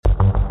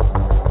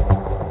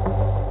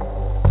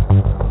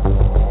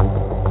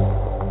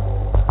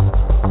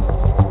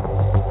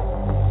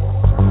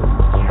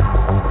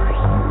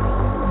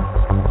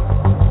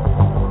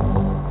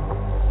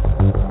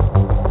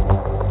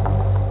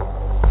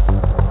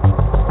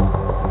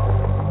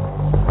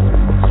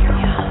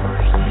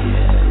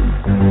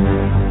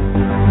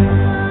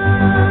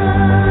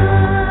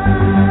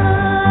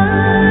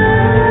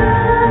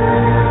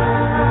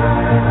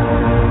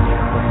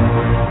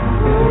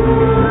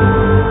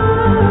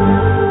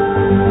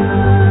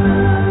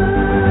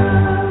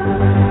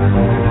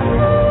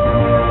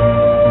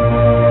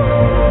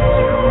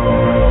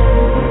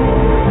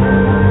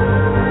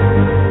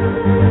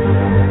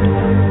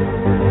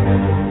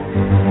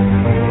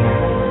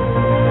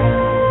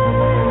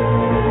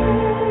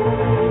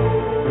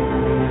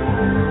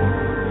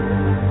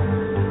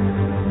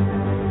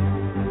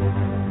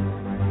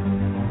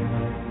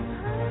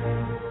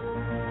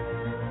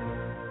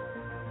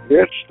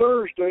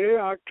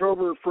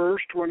October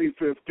 1st,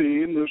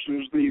 2015. This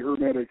is the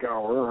Hermetic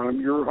Hour.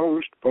 I'm your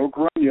host, Poke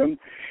Runyon.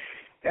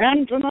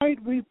 And tonight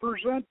we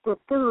present the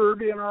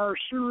third in our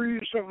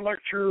series of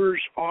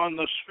lectures on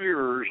the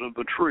spheres of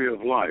the Tree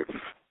of Life.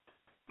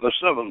 The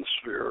seventh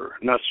sphere,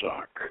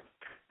 Netsach.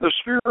 The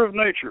sphere of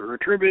nature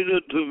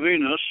attributed to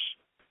Venus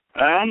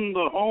and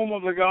the home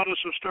of the Goddess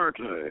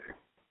Astarte.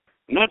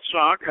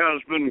 Netsach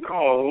has been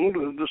called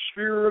the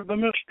sphere of the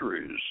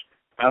mysteries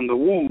and the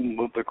womb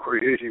of the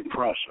creative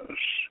process.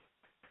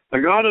 The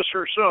goddess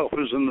herself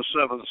is in the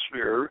seventh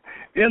sphere,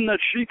 in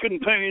that she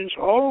contains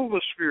all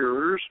the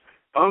spheres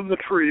of the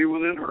tree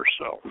within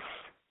herself,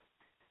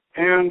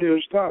 and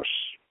is thus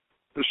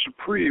the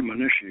supreme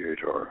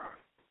initiator.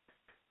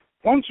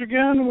 Once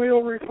again,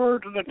 we'll refer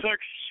to the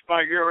texts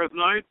by Gareth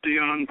Knight,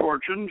 Dion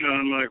Fortune,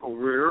 John Michael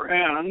Greer,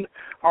 and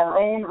our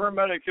own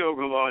Hermetic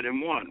Yoga,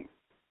 Volume 1.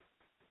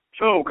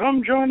 So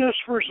come join us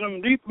for some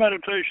deep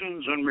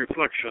meditations and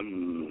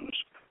reflections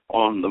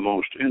on the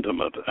most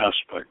intimate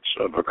aspects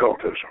of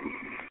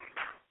occultism.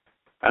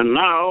 And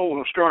now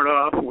we'll start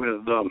off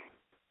with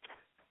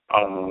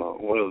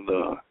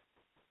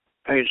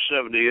page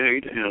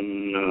 78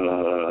 in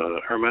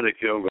Hermetic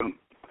Yoga,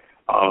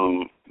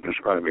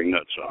 describing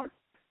Netsach.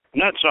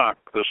 Netsach,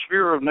 the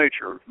sphere of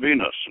nature,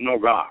 Venus,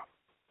 Noga.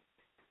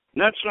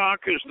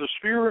 Netsach is the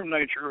sphere of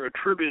nature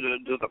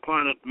attributed to the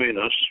planet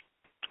Venus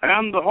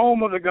and the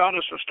home of the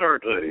Goddess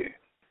Astarte,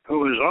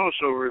 who is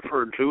also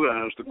referred to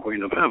as the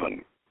Queen of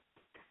Heaven.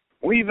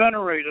 We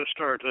venerate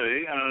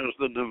Astarte as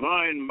the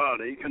divine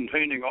body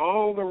containing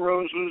all the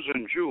roses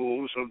and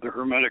jewels of the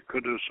Hermetic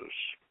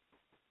Caduceus.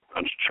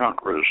 That's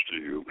chakras to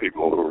you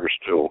people who are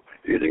still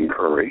eating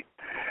curry.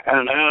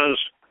 And as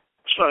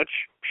such,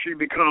 she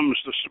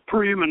becomes the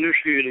supreme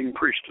initiating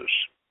priestess.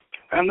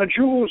 And the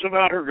jewels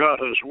about her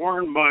goddess,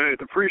 worn by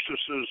the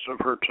priestesses of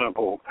her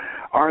temple,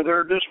 are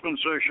their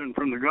dispensation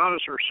from the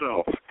goddess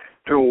herself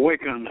to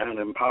awaken and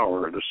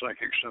empower the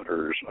psychic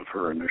centers of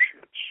her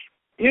initiates.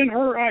 In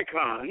her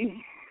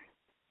icon,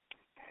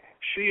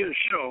 she is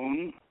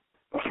shown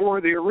before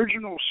the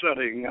original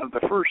setting of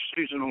the first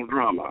seasonal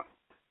drama,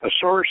 the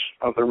source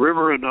of the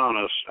river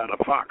Adonis at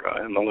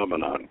Afaka in the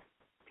Lebanon.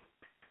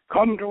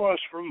 Come to us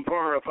from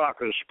far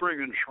Afaka's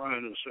spring and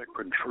shrine and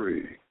sacred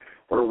tree,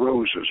 where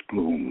roses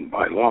bloom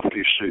by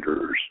lofty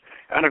cedars,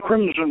 and a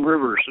crimson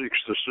river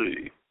seeks the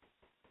sea.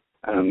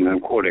 And I'm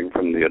quoting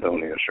from the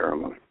Adonia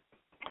ceremony.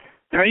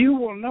 Now you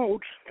will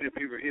note, if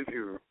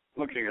you're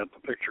looking at the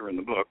picture in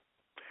the book,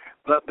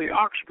 that the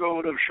ox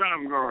goad of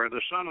Shamgar,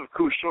 the son of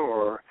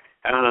Kusor,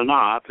 and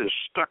Anath, is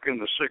stuck in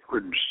the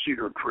sacred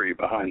cedar tree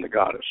behind the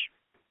goddess.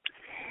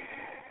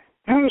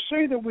 Now, to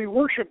say that we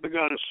worship the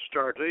Goddess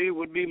Astarte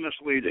would be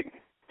misleading.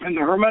 In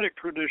the Hermetic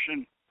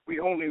tradition, we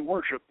only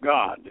worship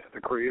God,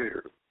 the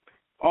Creator.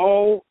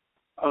 All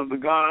of the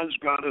gods,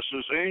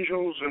 goddesses,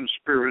 angels, and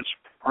spirits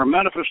are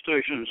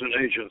manifestations and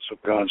agents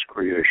of God's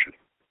creation.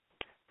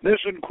 This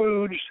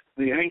includes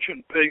the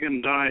ancient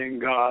pagan dying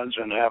gods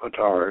and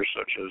avatars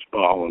such as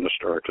Baal and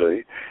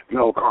Astarte,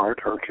 Melkart,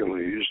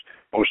 Hercules,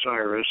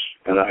 Osiris,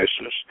 and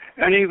Isis,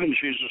 and even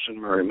Jesus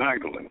and Mary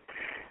Magdalene.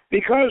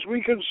 Because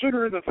we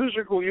consider the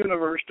physical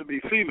universe to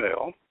be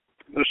female,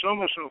 the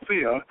Soma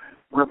Sophia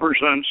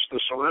represents the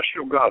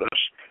celestial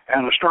goddess,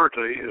 and Astarte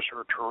is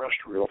her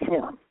terrestrial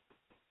form.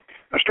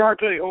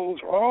 Astarte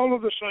holds all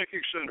of the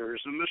psychic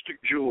centers, the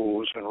mystic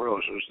jewels and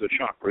roses, the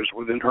chakras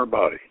within her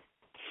body.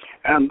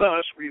 And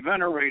thus, we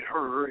venerate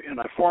her in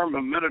a form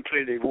of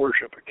meditative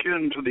worship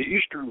akin to the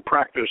Eastern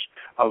practice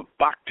of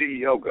Bhakti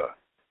Yoga,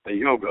 the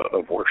yoga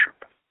of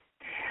worship.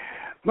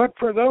 But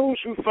for those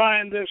who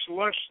find this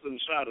less than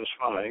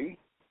satisfying,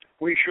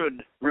 we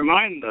should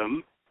remind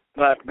them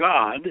that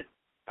God,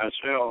 as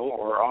El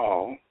or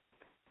Al,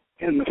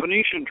 in the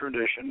Phoenician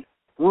tradition,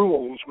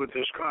 rules with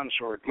his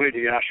consort,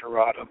 Lady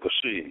Asherat of the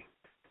sea,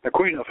 the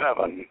Queen of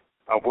Heaven,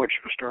 of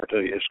which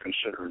Astarte is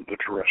considered the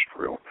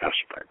terrestrial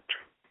aspect.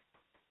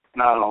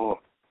 Now,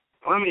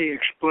 let me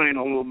explain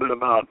a little bit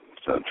about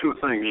two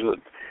things.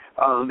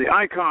 The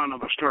icon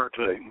of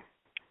Astarte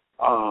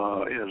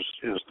is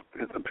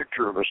the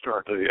picture of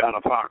Astarte at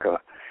Afaka.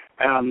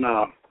 And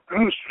I'm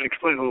going to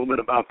explain a little bit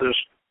about this.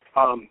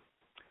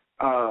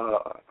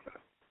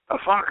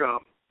 Afaka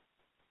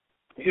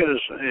is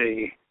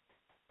a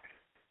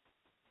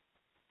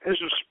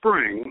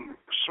spring,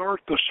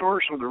 the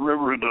source of the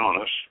river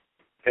Adonis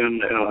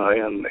in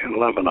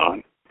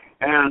Lebanon,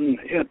 and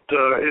it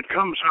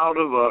comes out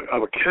of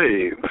a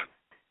cave,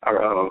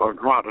 a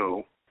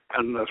grotto,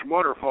 and this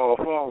waterfall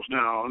falls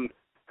down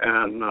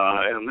and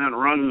then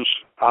runs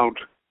out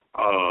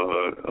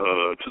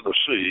to the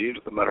sea,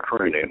 to the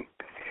Mediterranean.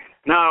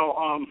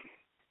 Now,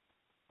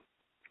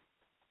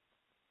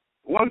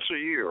 once a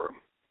year,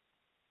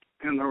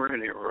 in the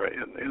rainy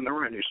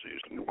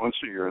season, once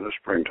a year in the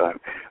springtime,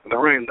 the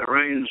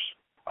rains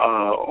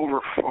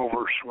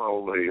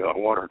overswell the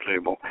water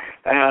table,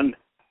 and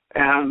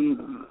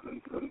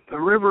the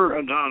river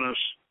Adonis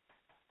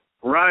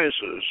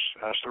rises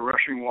as the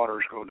rushing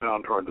waters go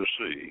down toward the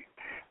sea,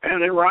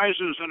 and it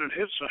rises and it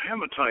hits a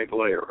hematite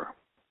layer,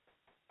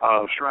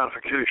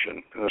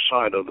 stratification in the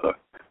side of the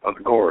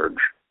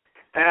gorge,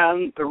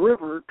 and the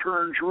river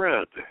turns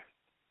red.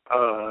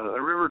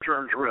 The river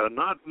turns red,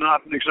 not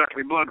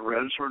exactly blood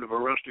red, sort of a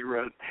rusty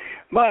red,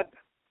 but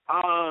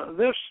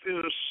this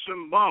is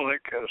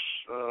symbolic, as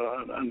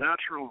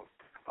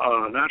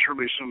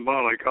naturally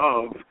symbolic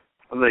of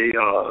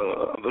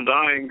the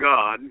dying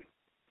god.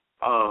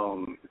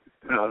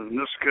 In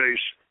this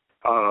case,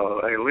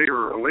 a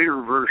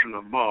later version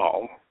of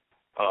Baal,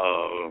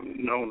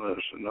 known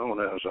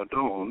as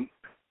Adon,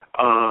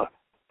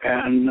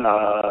 and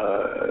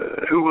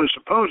who was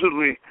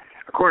supposedly,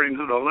 according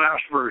to the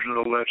last version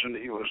of the legend,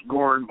 he was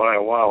gored by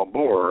a wild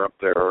boar up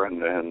there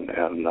and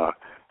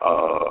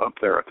up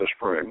there at the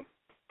spring,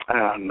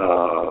 and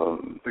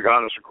the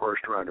goddess, of course,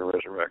 tried to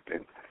resurrect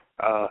him.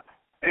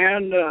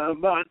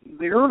 But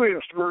the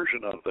earliest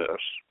version of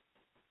this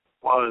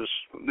was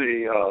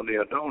the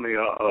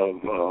Adonia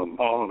of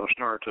Baal and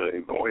Astarte,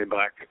 way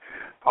back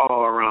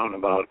around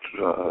about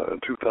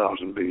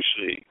 2000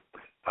 BC,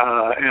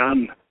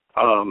 and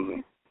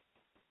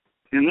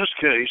in this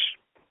case,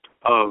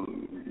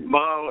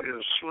 Baal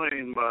is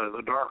slain by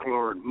the Dark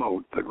Lord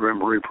Mot, the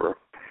Grim Reaper,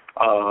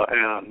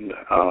 and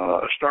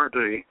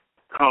Astarte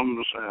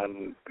comes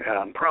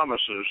and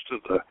promises to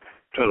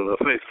the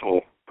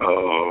faithful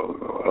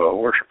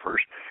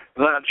worshippers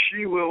that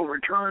she will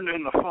return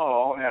in the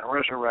fall and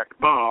resurrect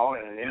Baal,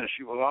 and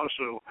she will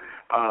also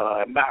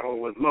battle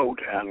with Mot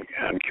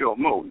and kill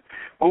Mot.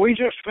 Well, we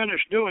just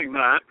finished doing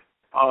that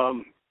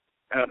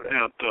at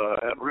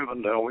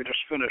Rivendell. We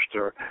just finished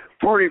our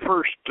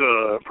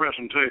 41st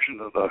presentation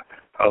of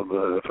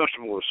the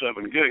Festival of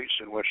Seven Gates,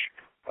 in which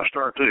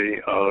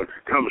Astarte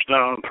comes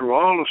down through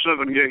all the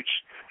seven gates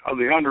of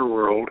the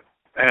underworld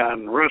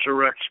and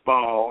resurrects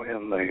Baal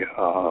in the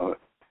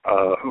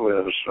who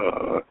is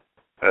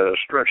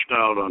stretched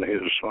out on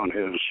his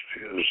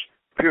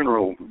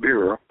funeral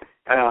bier,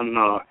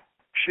 and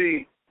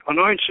she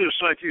anoints his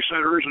psyche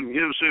centers and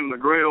gives him the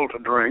Grail to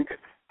drink,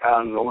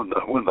 and with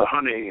the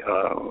honey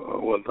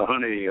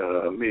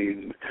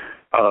mead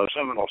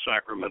seminal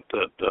sacrament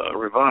that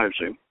revives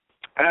him,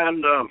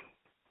 and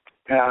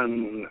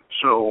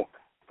so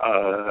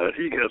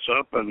he gets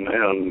up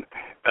and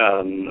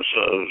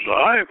says,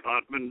 "I've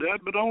not been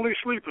dead, but only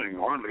sleeping,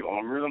 hardly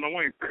longer than a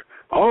wink.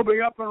 I'll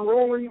be up and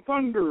rolling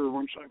thunder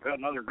once I've had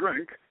another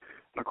drink."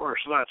 And of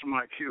course, that's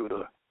my cue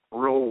to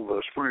roll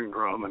the spring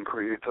drum and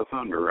create the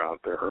thunder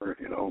out there,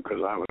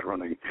 because I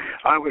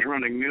was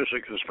running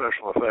music and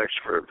special effects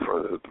for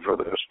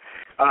this,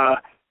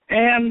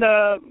 and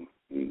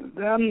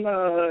then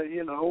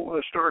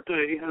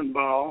Astarte and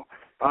Baal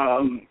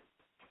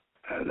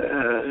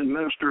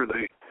administer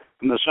the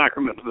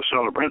sacrament to the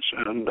celebrants,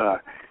 and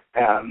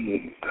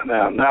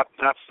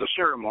that's the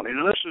ceremony.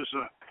 Now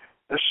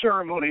this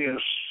ceremony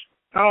is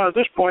at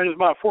this point is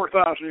about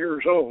 4,000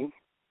 years old,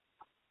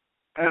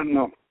 and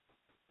the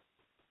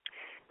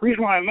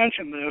reason why I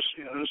mention this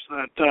is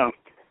that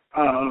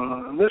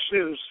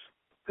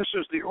this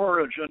is the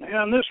origin,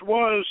 and this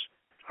was,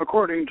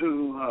 according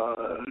to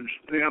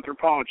the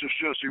anthropologist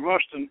Jesse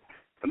Weston,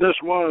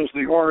 this was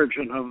the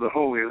origin of the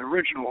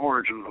original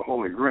origin of the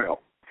Holy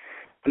Grail.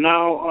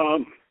 Now,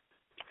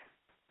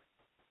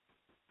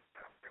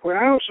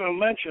 I also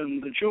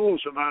mentioned the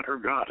jewels about her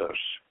goddess,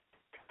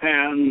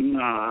 and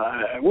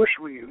I wish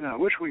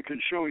we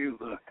could show you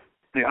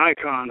the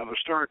icon of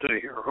Astarte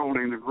here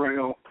holding the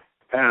Grail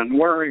and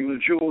wearing the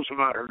jewels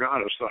about her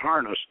goddess, the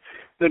harness.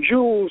 The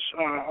jewels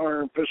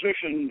are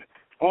positioned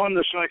on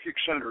the psychic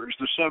centers,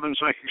 the seven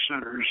psychic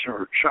centers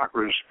or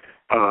chakras,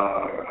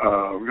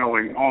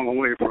 going all the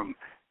way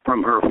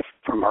from her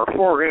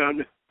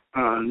forehead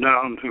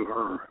down to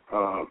her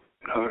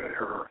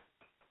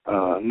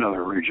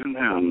nether region,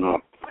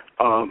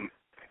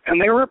 and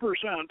they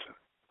represent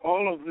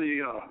all of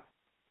the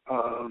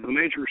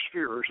major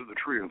spheres of the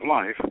Tree of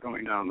Life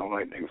going down the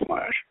lightning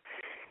flash.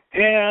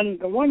 And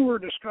the one we're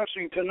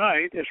discussing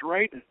tonight is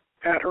right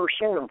at her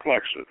solar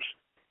plexus,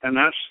 and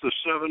that's the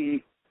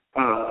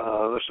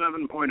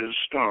seven-pointed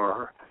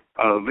star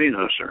of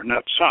Venus, or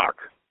Netsach,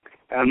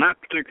 and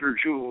that particular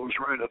jewel is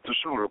right at the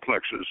solar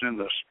plexus in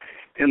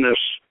this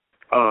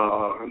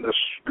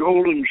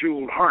golden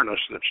jeweled harness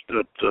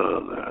that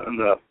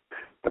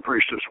the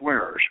priestess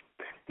wears.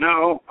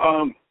 Now,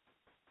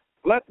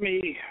 let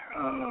me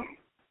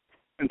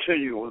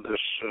continue with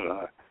this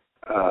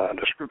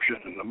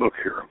description in the book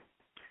here.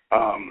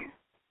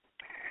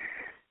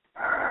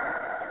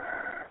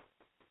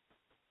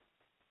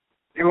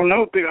 You will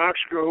note the ox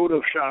goad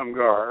of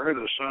Shamgar,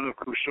 the son of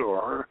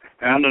Kusor,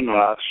 and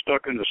Anath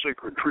stuck in the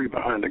sacred tree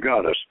behind the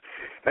goddess.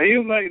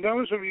 And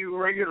those of you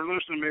regular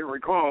listeners may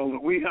recall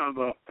that we have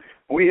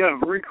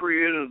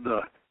recreated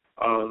the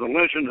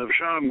legend of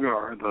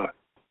Shamgar.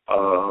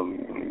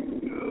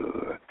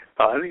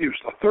 I think he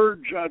was the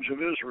third judge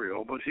of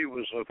Israel, but he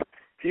was a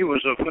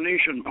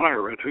Phoenician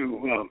pirate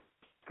who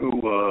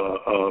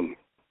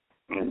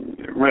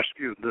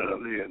rescued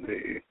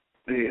the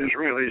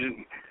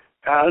Israelis.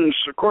 And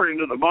according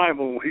to the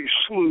Bible, he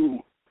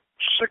slew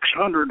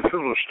 600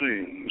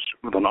 Philistines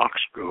with an ox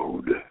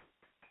goad.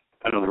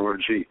 In other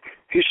words, he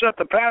he set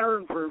the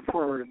pattern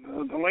for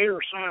the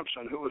later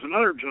Samson, who was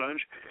another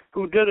judge,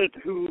 who did it,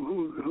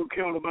 who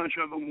killed a bunch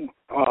of them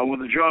with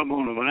the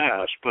jawbone of an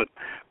ass. But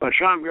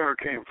Shamgar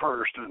came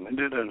first and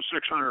did it,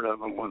 600 of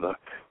them with an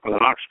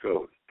ox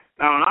goad.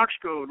 Now an ox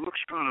goad looks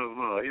kind of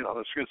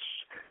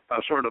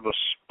it's sort of a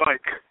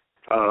spike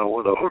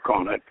with a hook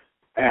on it,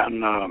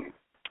 and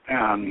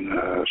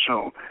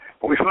so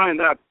we find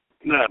that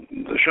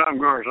the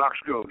Shamgar's ox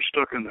goad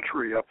stuck in the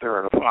tree up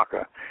there at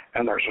Afaka,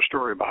 and there's a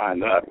story behind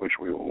that which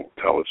we will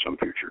tell at some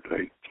future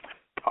date.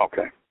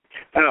 Okay.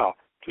 Now,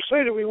 to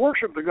say that we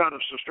worship the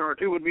Goddess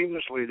Astarte would be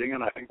misleading,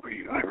 and I think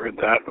I read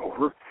that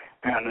over,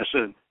 and I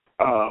said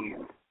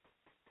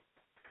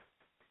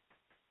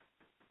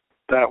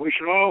that we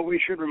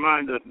should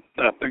remind that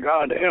the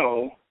god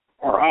El,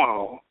 or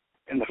Al,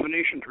 in the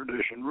Phoenician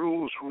tradition,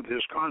 rules with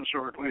his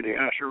consort Lady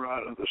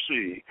Asherat of the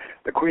Sea,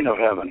 the Queen of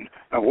Heaven,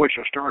 of which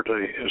Astarte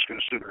is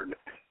considered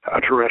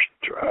a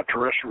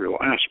terrestrial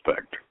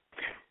aspect.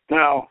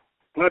 Now,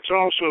 let's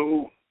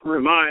also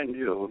remind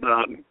you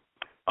that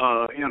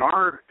in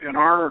our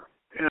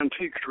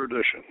antique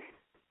tradition,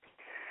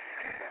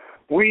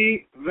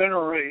 we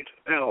venerate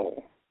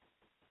El,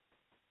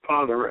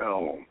 Father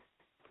El,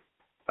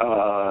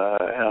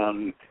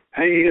 and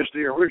he is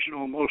the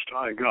original Most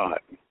High God.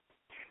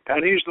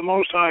 And he's the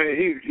Most High.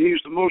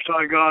 He's the Most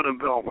High God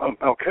of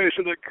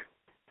Melchizedek,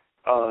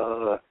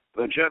 the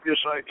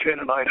Jebusite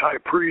Canaanite high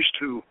priest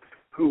who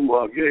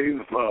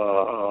gave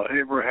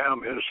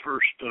Abraham his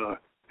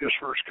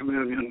first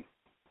communion,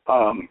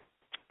 and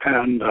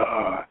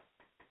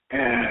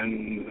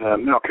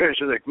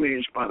Melchizedek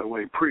means, by the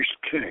way, priest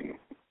king,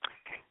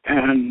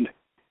 and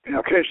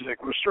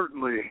Melchizedek was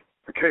certainly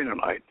a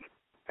Canaanite,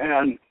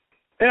 and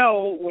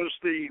El was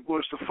the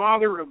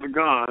father of the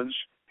gods.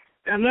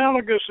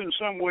 Analogous in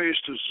some ways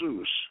to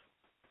Zeus.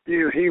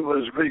 He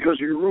was, because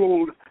he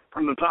ruled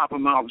from the top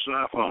of Mount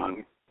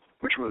Zaphon,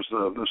 which was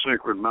the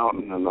sacred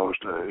mountain in those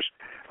days,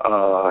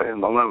 in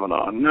the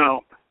Lebanon.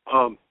 Now,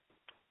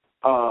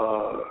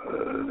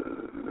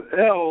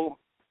 El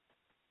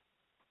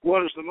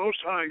was the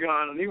Most High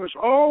God, and he was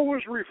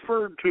always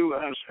referred to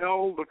as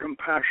El the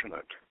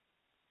Compassionate.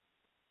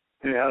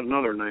 He had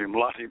another name,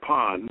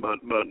 Latipan, but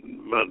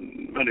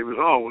he was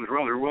always,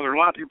 whether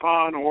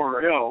Latipan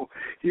or El,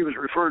 he was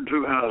referred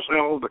to as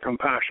El the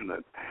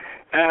Compassionate.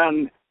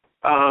 And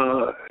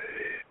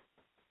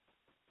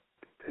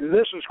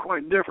this is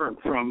quite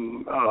different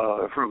from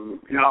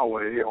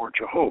Yahweh or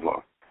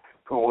Jehovah,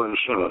 who was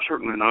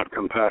certainly not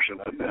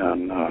compassionate.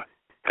 And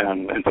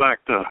in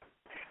fact,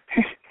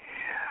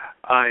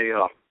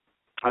 I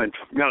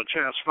got a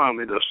chance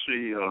finally to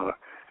see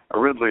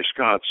Ridley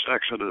Scott's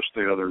Exodus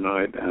the other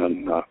night,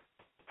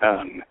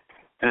 and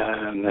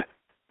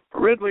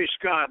Ridley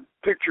Scott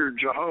pictured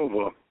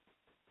Jehovah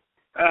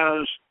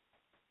as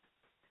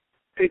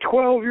a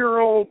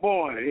 12-year-old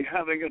boy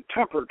having a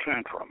temper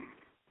tantrum,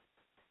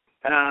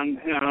 and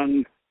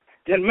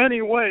in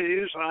many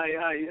ways,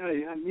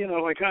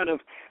 I kind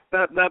of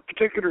that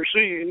particular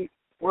scene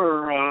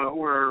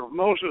where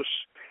Moses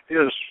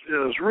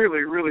is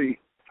really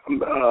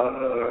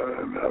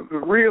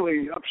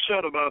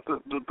upset about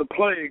the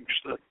plagues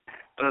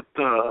that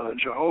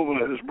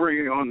Jehovah is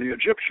bringing on the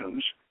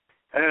Egyptians,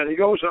 and he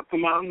goes up the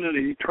mountain and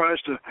he tries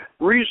to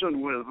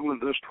reason with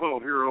this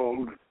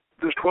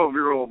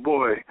 12-year-old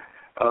boy,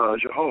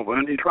 Jehovah,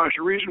 and he tries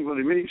to reason with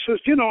him, and he says,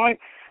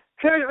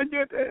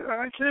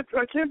 I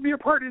can't be a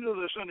party to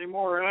this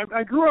anymore.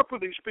 I grew up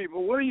with these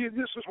people.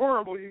 This is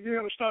horrible. You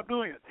got to stop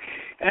doing it.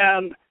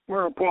 And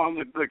whereupon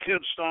the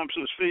kid stomps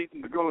his feet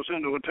and goes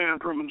into a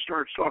tantrum and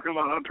starts talking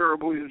about how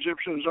terrible the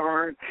Egyptians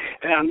are.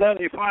 And then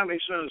he finally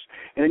says,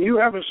 and you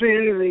haven't seen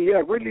anything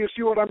yet. Wait till you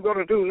see what I'm going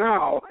to do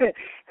now.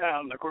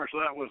 And, of course,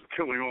 that was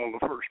killing all the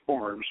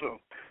firstborn. So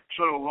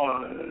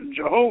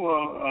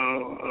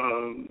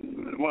Jehovah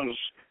was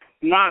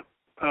not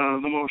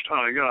the Most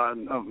High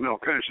God of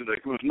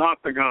Melchizedek. Was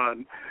not the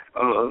God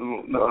of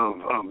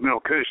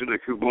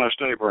Melchizedek who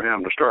blessed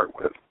Abraham to start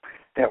with.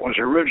 It was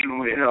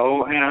originally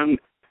El,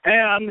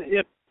 and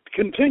it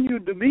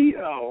continued to be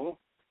El.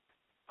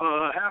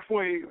 Half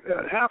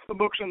the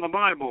books in the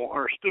Bible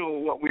are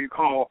still what we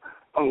call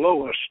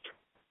Elohist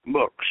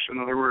books. In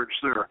other words,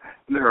 they're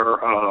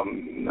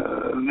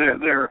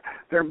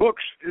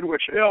books in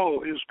which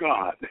El is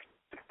God,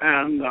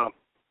 and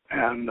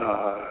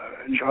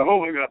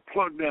Jehovah got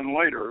plugged in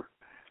later.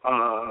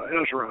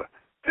 Ezra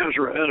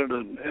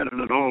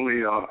edited all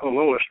the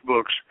Elohist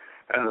books,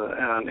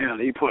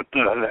 and he put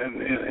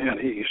and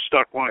he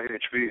stuck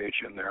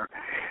YHVH in there.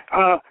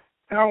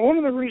 Now, one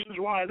of the reasons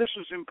why this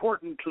is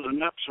important to the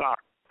Netsach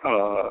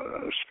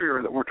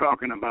sphere that we're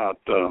talking about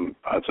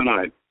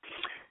tonight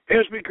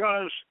is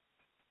because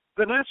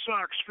the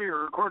Netsach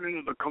sphere, according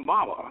to the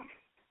Kabbalah,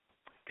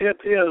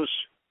 it's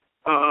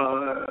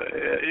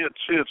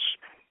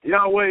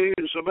Yahweh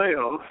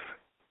Sabaoth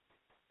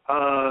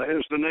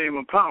is the name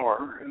of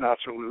power in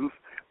Absolute,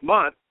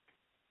 but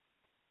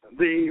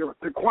the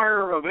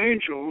choir of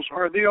angels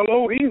are the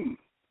Elohim.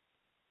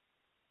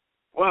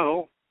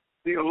 Well,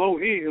 the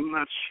Elohim,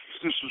 that's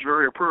this is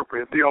very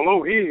appropriate. The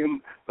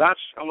Elohim, that's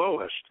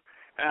Elohist.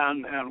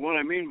 And what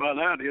I mean by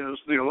that is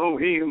the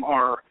Elohim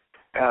are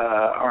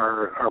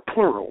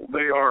plural.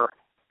 They are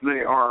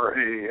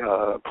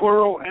a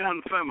plural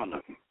and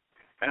feminine.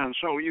 And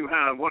so you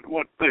have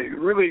what they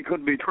really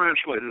could be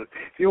translated.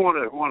 If you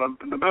want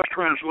the best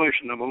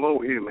translation of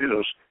Elohim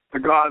is the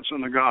gods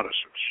and the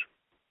goddesses.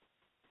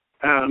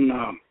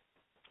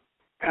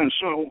 And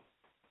so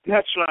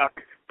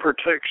Netsach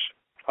partakes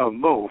of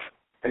both,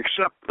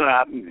 except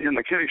that in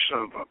the case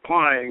of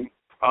applying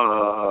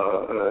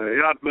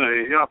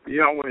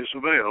Yahweh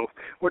Sabaoth,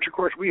 which of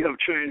course we have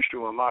changed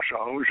to a Masha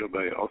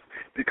Baoth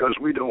because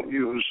we don't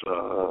use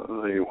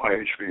the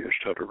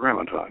YHVH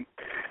tetragrammaton.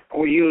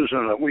 We use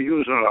a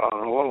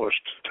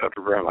lowest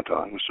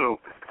tetragrammaton. So,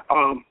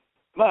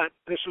 but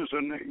this is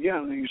an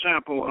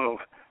example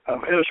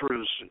of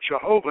Ezra's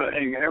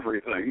Jehovah-ing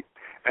everything,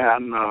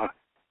 and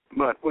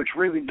but which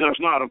really does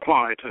not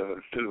apply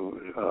to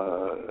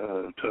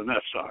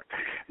Netsach.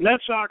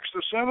 Netsach's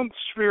the seventh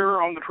sphere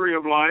on the Tree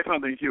of Life. I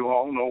think you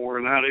all know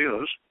where that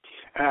is,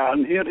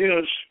 and it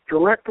is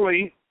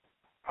directly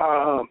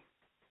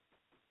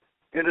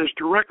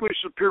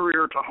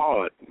superior to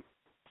Hod.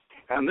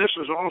 And this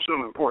is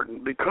also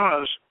important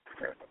because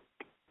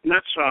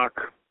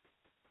Netsach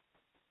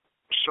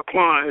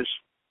supplies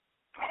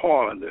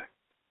Hod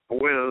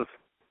with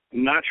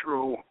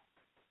natural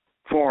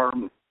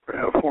forms,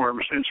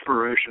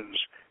 inspirations,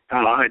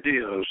 and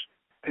ideas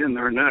in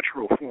their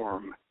natural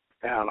form.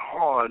 And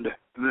Hod,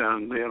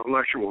 then, the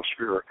intellectual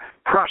sphere,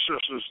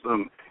 processes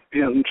them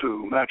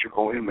into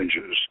magical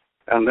images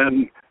and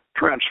then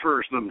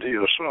transfers them to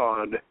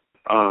Yesod,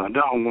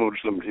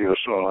 downloads them to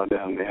Yesod,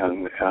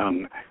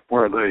 and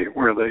where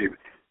they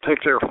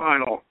take their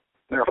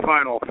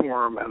final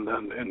form and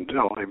then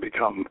until they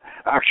become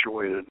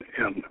actuated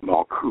in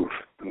Malkuth.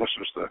 And this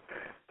is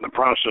the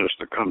process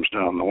that comes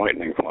down the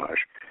lightning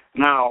flash.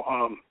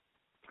 Now,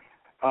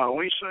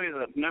 we say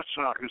that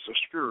Netsach is the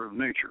sphere of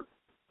nature.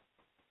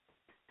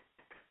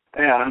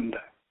 And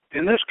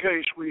in this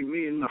case, we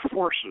mean the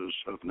forces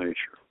of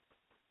nature.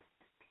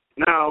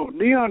 Now,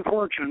 Dion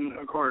Fortune,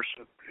 of course,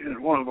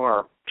 in one of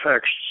our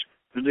texts,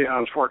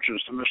 Dion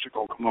Fortune's The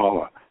Mystical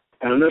Kamala.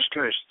 And in this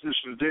case,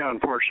 Dion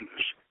Fortune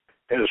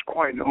is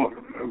quite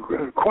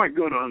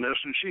good on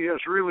this, and she has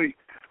really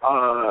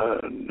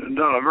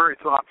done a very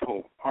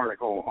thoughtful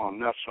article on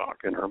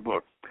Netsach in her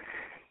book.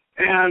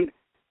 And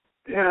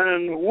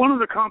one of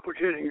the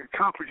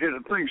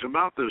complicated things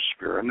about this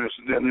sphere, and this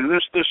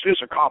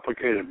is a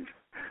complicated,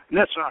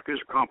 Netsach is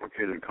a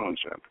complicated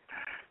concept,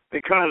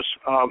 because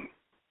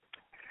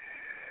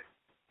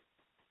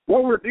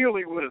what we're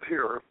dealing with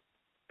here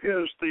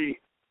is the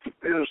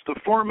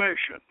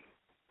formation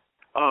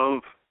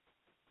of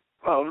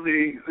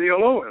the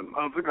Elohim,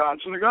 of the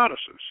gods and the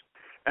goddesses.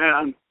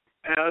 And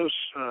as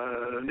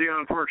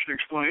Dion Fortune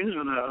explains,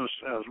 and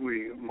as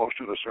most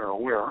of us are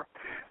aware,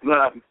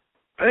 that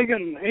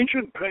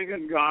ancient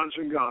pagan gods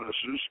and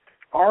goddesses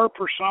are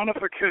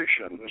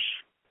personifications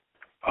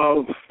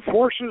of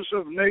forces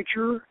of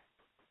nature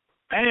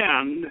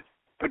and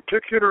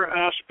particular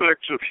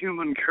aspects of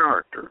human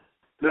character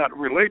that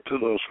relate to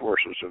those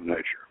forces of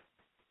nature.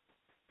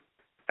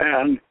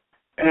 And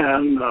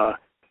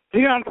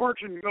Dion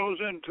Fortune goes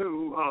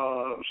into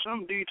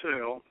some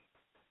detail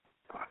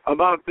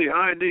about the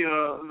idea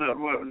that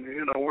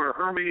where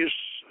Hermes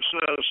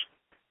says,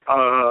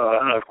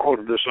 and I've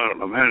quoted this I don't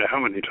know how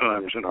many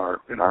times in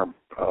our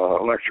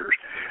lectures.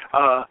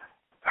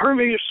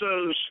 Hermes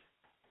says,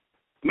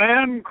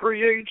 "Man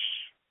creates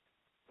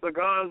the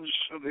gods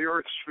of the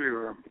earth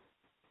sphere,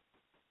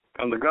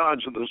 and the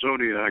gods of the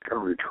zodiac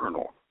are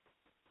eternal."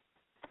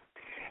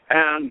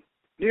 And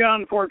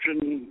Dion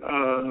Fortune,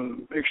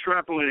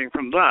 extrapolating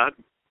from that,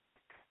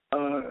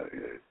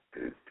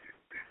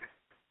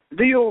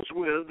 deals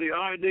with the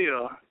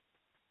idea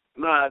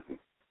that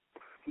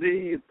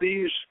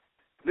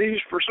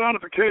these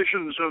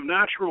personifications of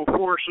natural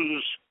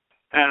forces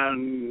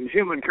and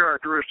human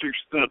characteristics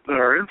that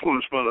are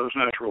influenced by those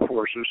natural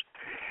forces,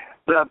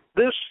 that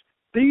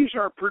these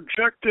are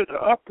projected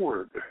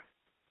upward.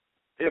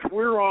 If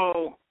we're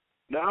all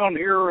down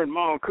here in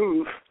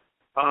Malkuth,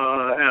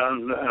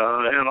 and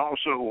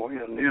also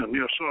in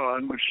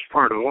Yesod, which is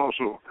part of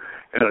also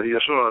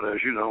Yesod,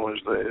 as you know,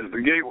 is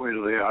the gateway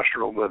to the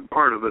astral, but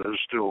part of it is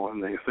still in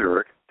the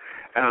etheric.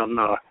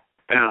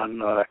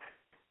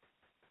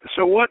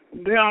 So what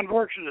Dion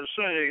Fortune is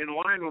saying, in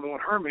line with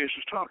what Hermes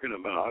is talking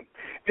about,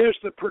 is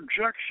the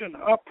projection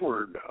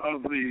upward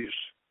of these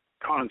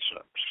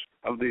concepts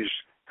of the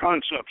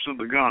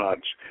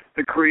gods,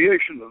 the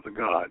creation of the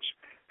gods,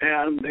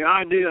 and the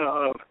idea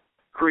of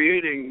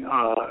creating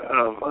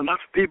of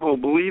enough people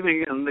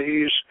believing in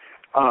these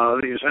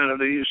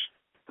entities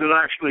that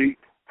actually,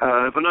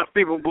 if enough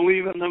people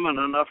believe in them and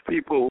enough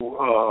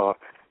people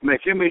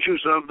make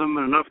images of them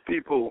and enough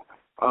people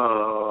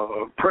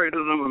pray to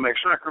them and make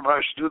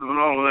sacrifices to them and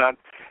all of that,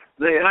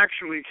 they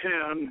actually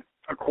can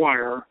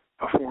acquire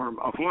a form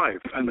of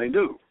life, and they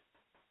do.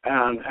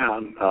 And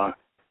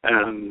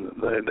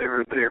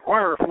they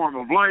acquire a form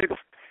of life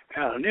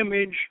and an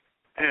image,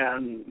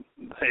 and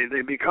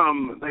they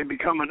become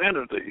an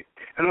entity.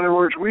 In other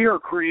words, we are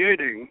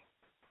creating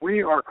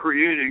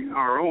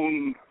our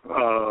own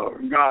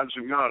gods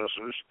and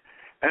goddesses,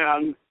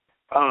 and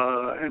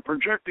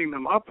projecting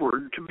them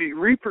upward to be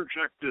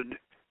reprojected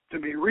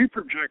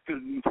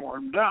and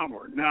formed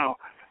downward. Now,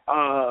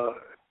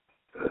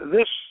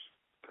 this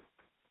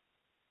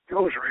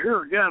goes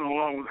here again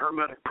along with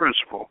Hermetic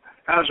principle: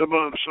 as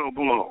above, so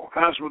below;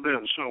 as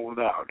within, so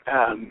without.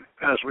 And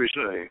as we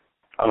say,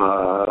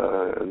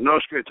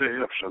 nosce te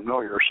ipsum,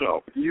 know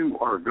yourself. You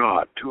are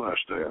God, tu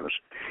es Deus.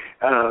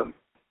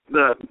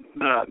 That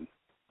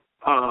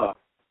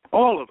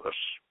all of us.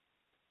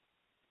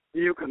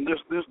 You can. This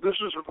is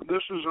a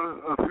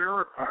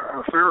fair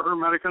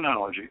Hermetic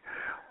analogy.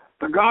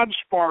 The God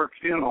spark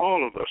in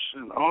all of us,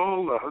 in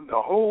all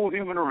the whole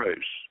human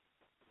race,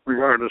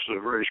 regardless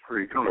of race,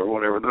 creed, color,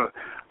 whatever. The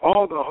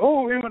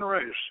whole human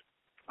race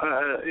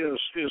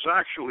is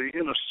actually,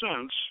 in a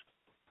sense,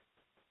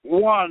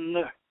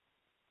 one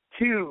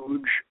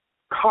huge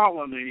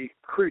colony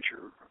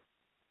creature.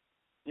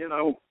 You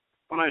know,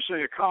 when I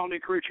say a colony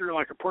creature,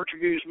 like a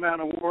Portuguese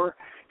man of war,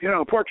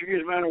 a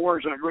Portuguese man of war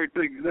is that great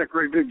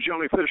big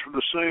jellyfish with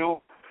a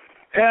sail,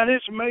 and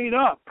it's made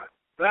up.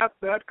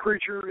 That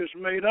creature is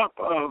made up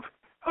of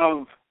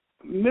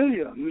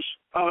millions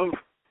of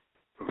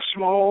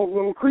small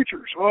little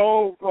creatures,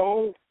 all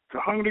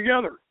hung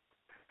together,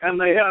 and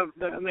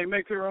they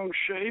make their own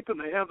shape, and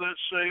they have that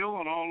sail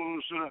and all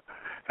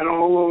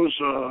those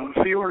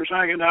feelers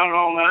hanging down and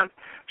all that.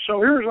 So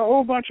here's a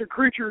whole bunch of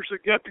creatures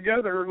that get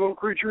together, little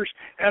creatures,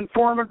 and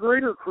form a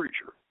greater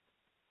creature.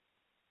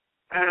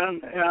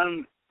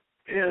 And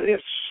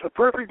it's a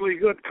perfectly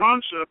good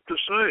concept to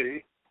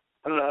say,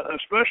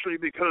 especially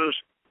because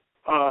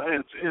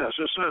as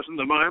it says in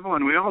the Bible,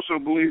 and we also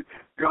believe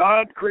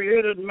God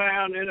created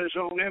man in his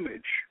own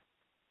image,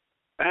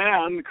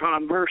 and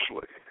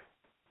conversely,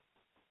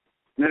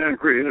 man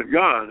created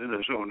God in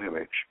his own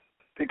image,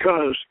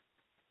 because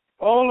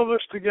all of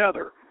us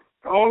together,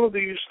 all of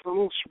these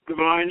little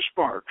divine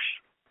sparks,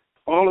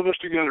 all of us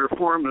together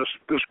form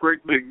this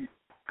great big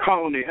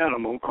colony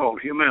animal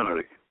called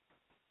humanity,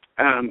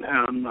 and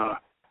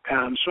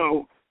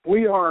so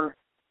we are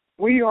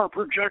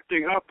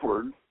projecting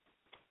upward.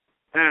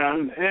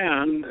 And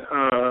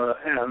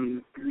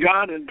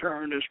God in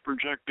turn is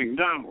projecting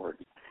downward.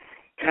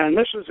 And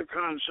this is a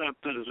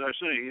concept that, as I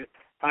say,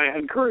 I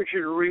encourage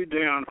you to read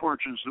Dion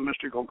Fortune's The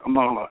Mystical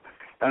Kabbalah,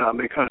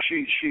 because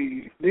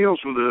she deals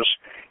with this,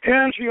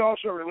 and she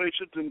also relates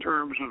it in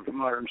terms of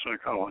modern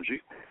psychology,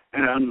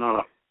 and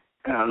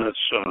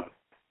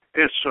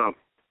it's a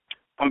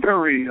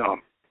very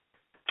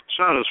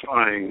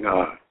satisfying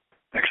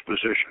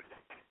exposition.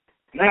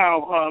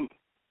 Now,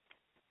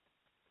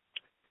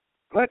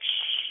 let's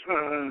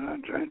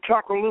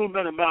talk a little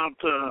bit about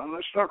the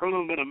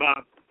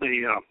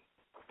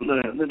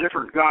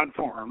different God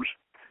forms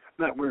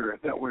that we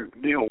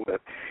deal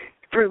with.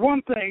 For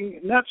one thing,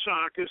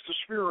 Netsach is the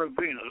sphere of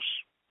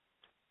Venus,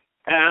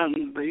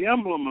 and the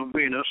emblem of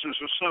Venus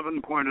is a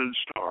 7-pointed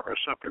star, a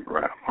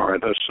septagram. All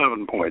right, that's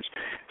 7 points,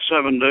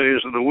 7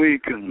 days of the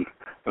week, and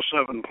the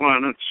 7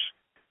 planets,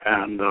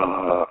 and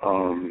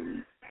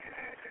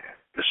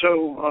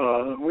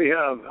so we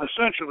have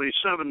essentially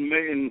 7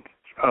 main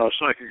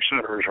psychic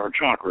centers, or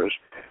chakras,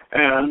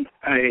 and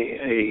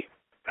a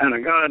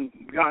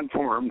God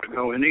form to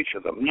go in each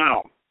of them.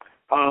 Now,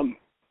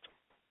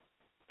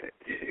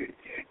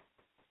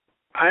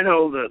 I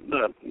know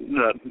that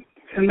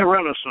in the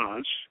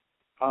Renaissance,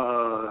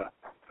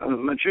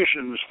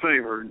 magicians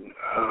favored,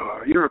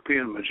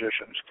 European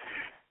magicians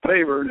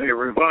favored a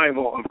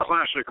revival of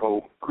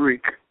classical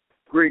Greek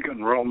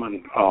and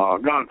Roman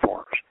God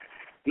forms.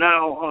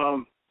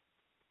 Now,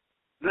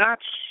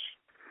 that's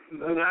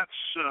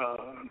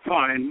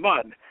fine,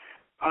 but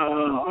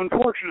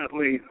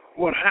unfortunately,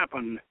 what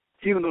happened,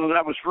 even though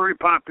that was very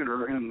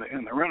popular in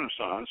the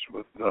Renaissance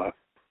with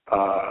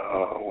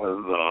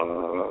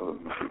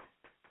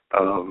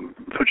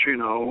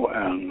Ficino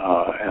and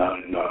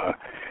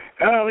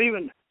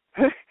even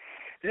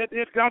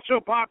it got so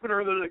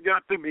popular that it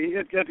got to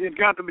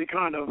be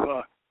kind of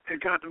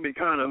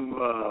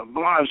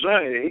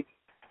blasé,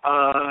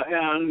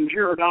 and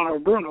Giordano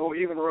Bruno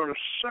even wrote a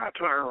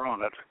satire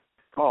on it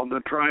called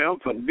The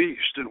Triumphant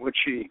Beast, in which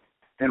he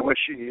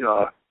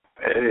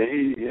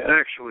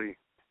actually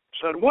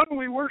said, "What are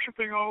we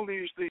worshiping all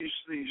these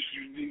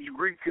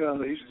Greek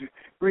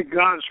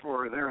gods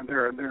for?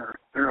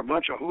 They're a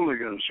bunch of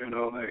hooligans, and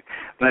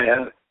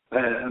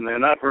they're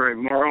not very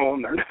moral,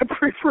 and they're not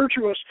very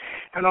virtuous,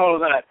 and all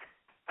of that."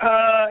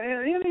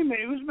 And he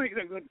was making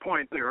a good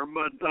point there,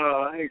 but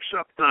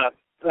except that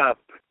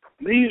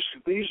these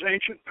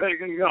ancient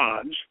pagan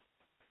gods,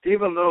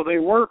 even though they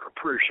were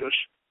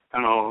capricious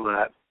and all of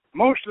that,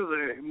 most of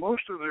their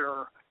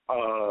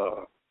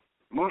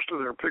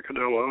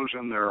picadillos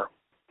and their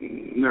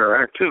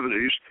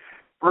activities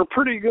were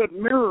pretty good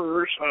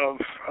mirrors of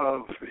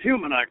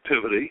human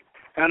activity,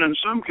 and in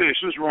some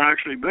cases were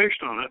actually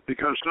based on it,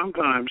 because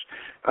sometimes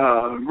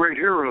great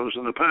heroes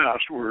in the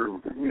past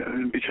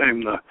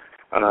became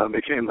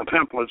became the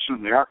templates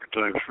and the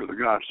archetypes for the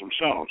gods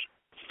themselves.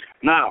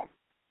 Now,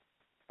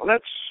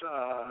 let's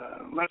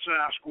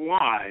ask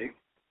why,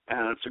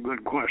 and it's a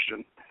good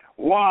question.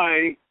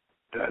 Why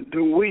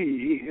do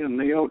we in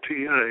the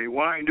OTA?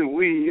 Why do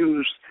we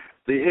use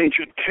the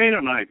ancient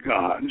Canaanite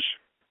gods?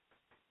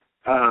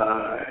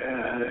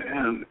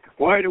 And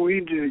why do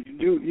we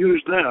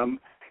use them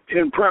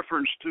in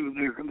preference to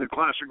the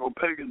classical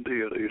pagan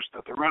deities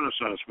that the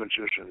Renaissance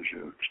magicians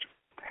used?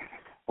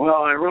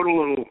 Well, I wrote a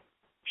little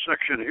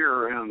section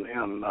here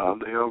in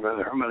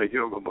the Hermetic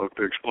Yoga book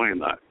to explain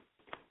that.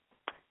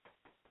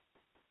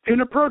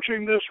 In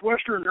approaching this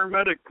Western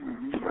Hermetic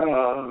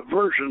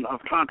version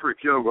of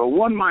Tantric Yoga,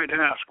 one might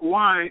ask,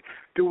 why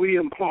do we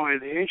employ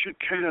the ancient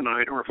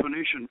Canaanite or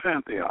Phoenician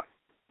pantheon?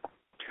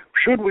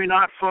 Should we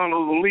not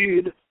follow the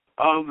lead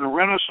of the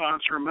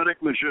Renaissance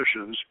Hermetic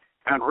magicians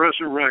and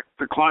resurrect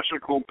the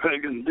classical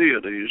pagan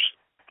deities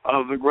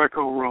of the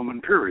Greco-Roman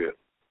period,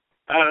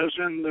 as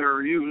in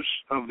their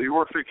use of the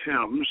Orphic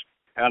hymns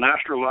and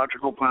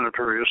astrological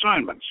planetary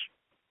assignments?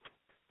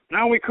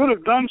 Now, we could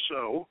have done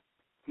so,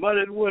 but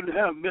it would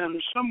have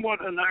been somewhat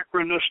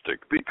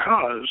anachronistic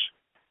because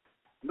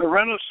the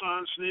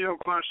Renaissance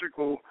neoclassic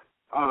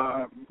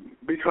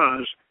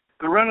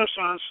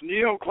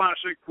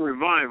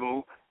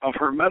revival of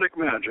Hermetic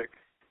magic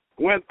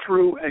went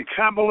through a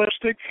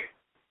Kabbalistic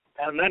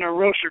and then a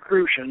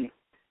Rosicrucian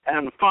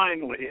and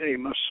finally a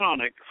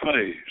Masonic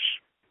phase.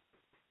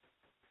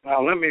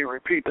 Now let me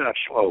repeat that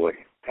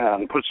slowly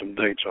and put some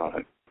dates on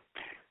it.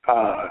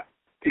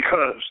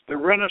 Because the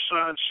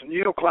Renaissance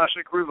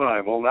neoclassic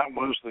revival, that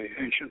was the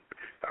ancient,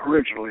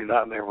 originally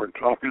that they were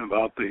talking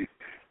about the,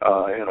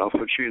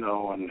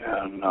 Ficino and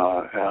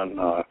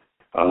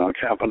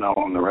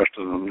Campanella and the rest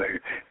of them,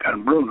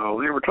 and Bruno,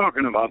 they were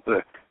talking about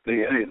the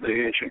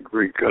ancient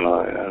Greek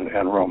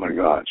and Roman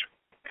gods.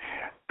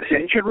 The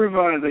ancient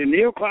revival, the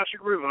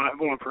neoclassic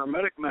revival of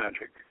Hermetic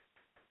magic,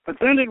 but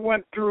then it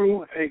went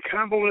through a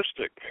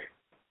Kabbalistic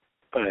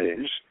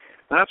phase.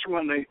 That's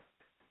when they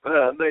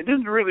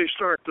didn't really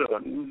start to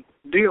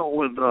deal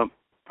with the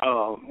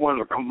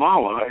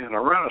Kabbalah in the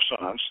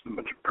Renaissance,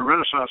 the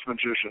Renaissance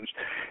magicians,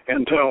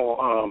 until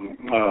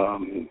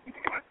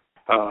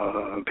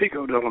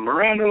Pico della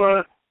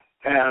Mirandola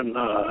and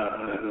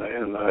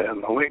in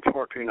the late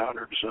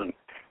 1400s,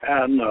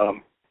 and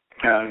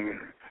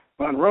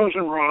von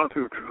Rosenroth,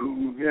 who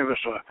gave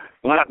us a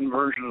Latin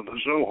version of the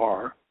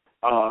Zohar,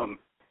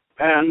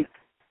 and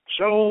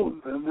so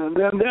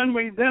then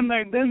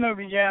they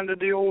began to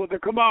deal with the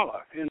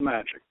Kabbalah in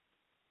magic,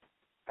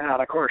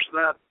 and of course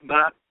that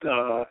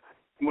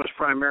was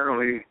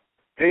primarily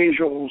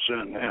angels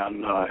and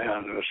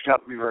it's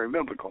got to be very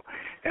biblical,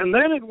 and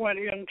then it went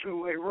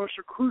into a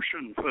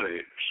Rosicrucian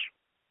phase.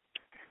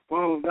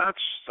 Well,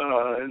 that's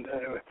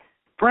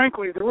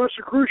frankly the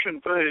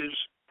Rosicrucian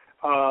phase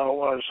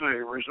was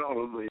a result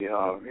of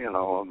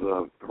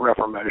the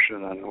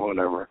Reformation and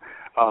whatever.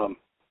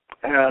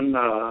 And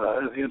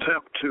the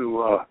attempt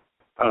to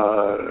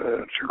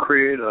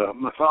create a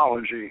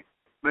mythology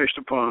based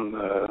upon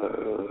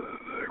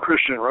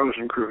Christian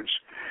Rosencreutz,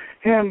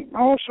 and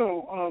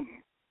also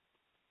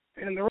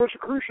in the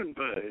Rosicrucian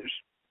phase,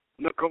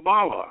 the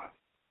Kabbalah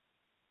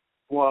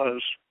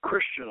was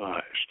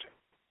Christianized,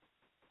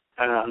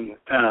 and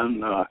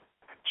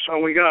so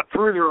we got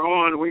further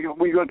on.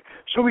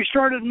 So we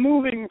started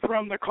moving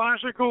from the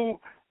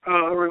classical.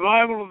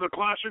 Revival of the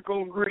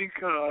classical Greek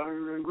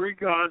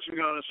gods and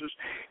goddesses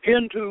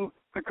into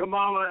the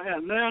Kabbalah,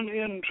 and then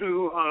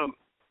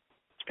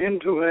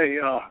into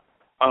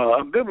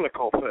a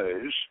biblical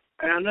phase,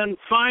 and then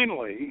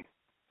finally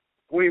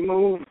we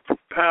moved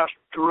past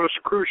the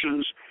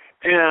Rosicrucians,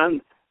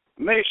 and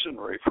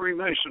Masonry,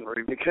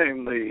 Freemasonry,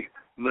 became the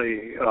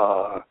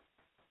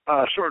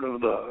sort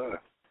of the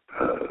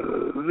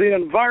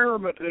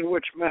environment in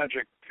which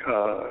magic,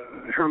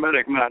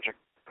 Hermetic magic,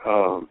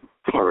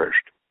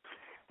 flourished.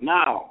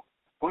 Now,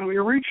 when we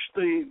reach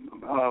the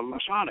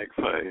Masonic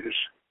phase,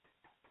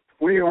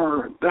 we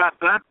are at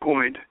that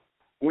point.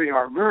 We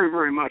are very,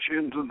 very much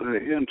into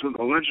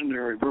the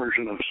legendary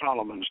version of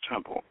Solomon's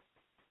Temple.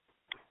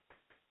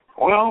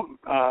 Well,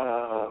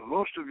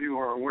 most of you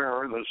are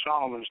aware that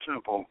Solomon's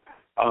Temple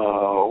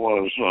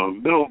was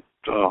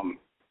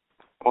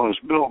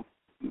built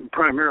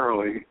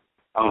primarily,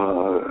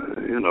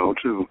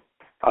 to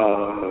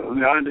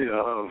the idea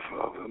of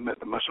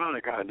the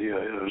Masonic idea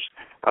is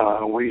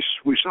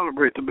we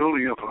celebrate the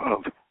building of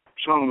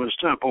Solomon's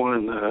Temple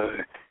and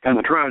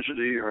the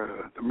tragedy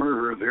or the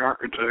murder of the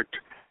architect,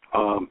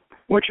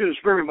 which is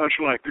very much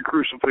like the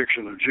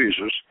crucifixion of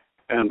Jesus.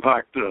 In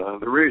fact,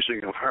 the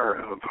raising of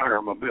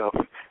Hiram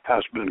Abiff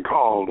has been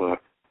called a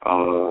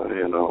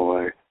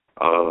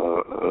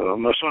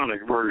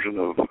Masonic version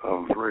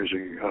of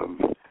raising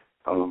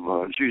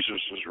of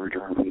Jesus'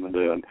 return from the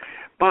dead.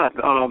 But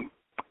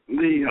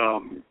the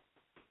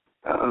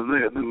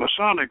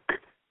Masonic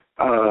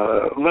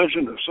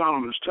legend of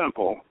Solomon's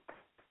Temple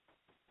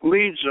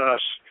leads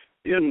us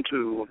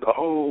into the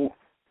whole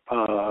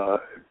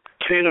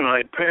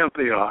Canaanite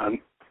pantheon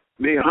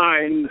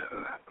behind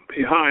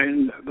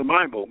behind the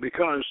Bible,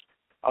 because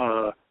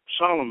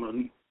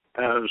Solomon,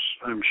 as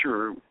I'm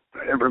sure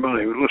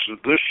everybody who listens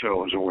to this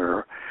show is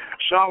aware,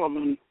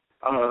 Solomon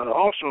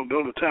also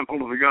built a temple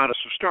to the goddess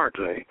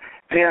Astarte,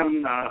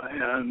 and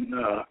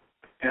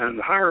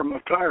Hiram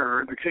of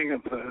Tyre, the king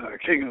of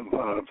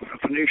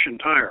Phoenician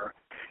Tyre,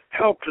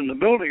 helped in the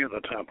building of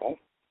the temple,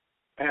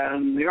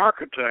 and the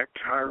architect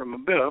Hiram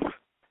Abiff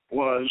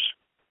was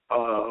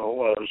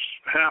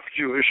half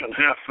Jewish and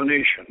half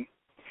Phoenician,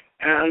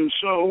 and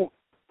so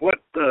what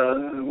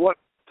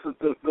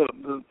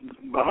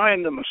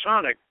behind the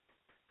Masonic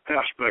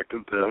aspect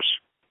of this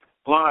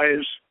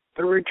lies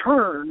the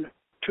return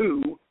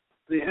to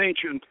the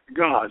ancient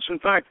gods. In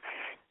fact,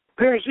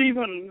 there's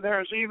even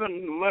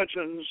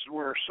legends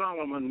where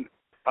Solomon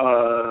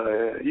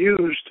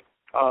used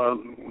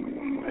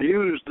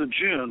the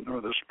jinn,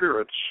 or the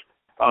spirits,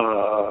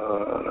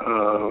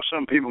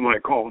 some people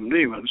might call them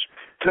demons,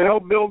 to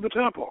help build the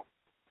temple.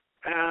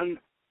 And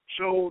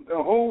so the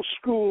whole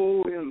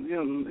school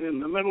in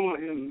the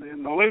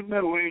late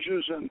Middle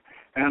Ages and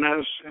in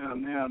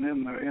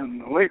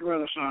the late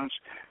Renaissance,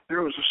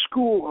 there was a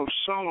school of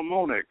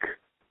Solomonic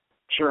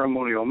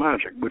ceremonial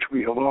magic, which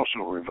we have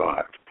also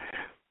revived.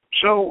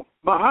 So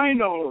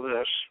behind all of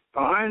this,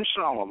 behind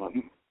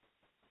Solomon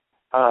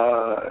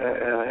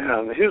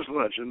and his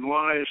legend,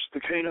 lies the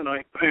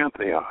Canaanite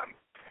pantheon,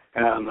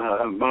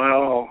 and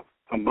Baal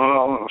and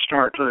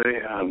Astarte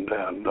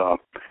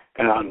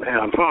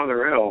and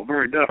Father El,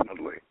 very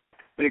definitely,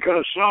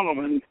 because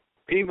Solomon,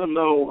 even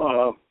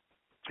though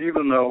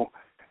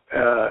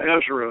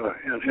Ezra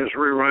in his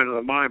rewrite of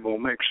the Bible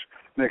makes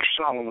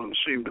Solomon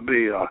seem to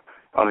be a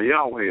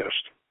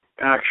Yahwehist,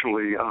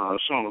 actually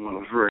Solomon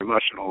was very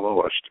much the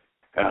lowest,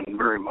 and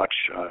very much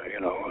as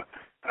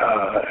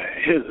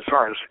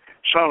far as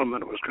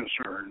Solomon was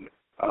concerned,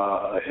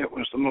 it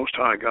was the Most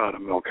High God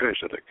of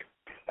Melchizedek,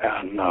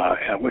 and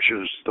which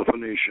is the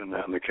Phoenician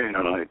and the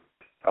Canaanite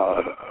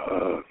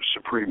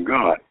supreme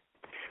God.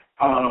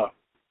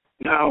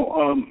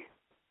 Now,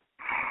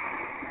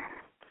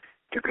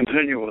 to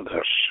continue with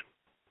this,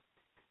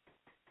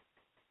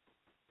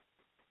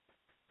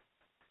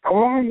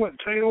 along with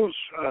tales,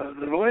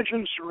 the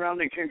legends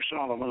surrounding King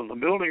Solomon and the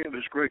building of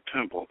his great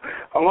temple,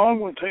 along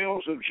with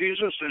tales of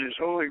Jesus and his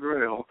Holy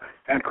Grail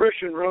and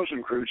Christian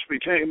Rosencreutz,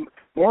 became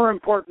more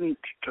important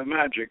to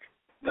magic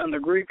than the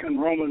Greek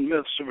and Roman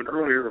myths of an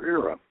earlier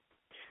era.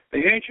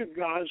 The ancient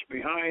gods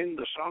behind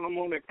the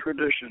Solomonic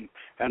tradition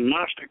and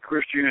Gnostic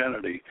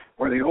Christianity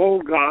were the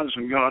old gods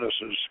and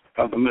goddesses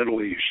of the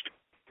Middle East.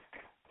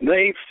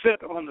 They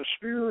fit on the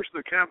spheres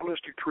of the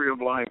Kabbalistic tree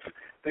of life.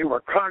 They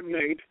were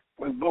cognate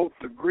with both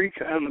the Greek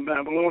and the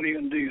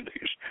Babylonian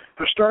deities.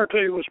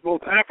 Astarte was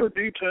both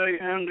Aphrodite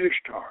and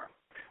Ishtar.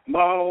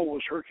 Baal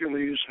was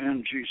Hercules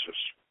and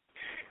Jesus.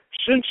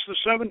 Since the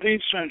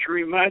 17th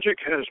century, magic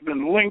has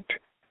been linked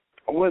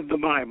with the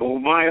Bible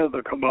via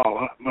the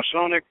Kabbalah,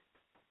 Masonic,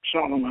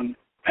 Solomon,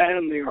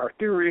 and the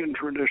Arthurian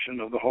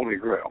tradition of the Holy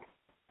Grail.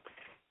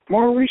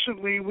 More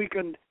recently, we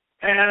can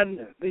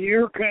add the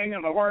Ear King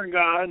and the Horn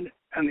God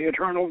and the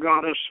Eternal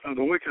Goddess of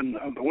the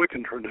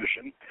Wiccan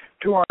tradition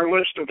to our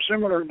list of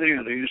similar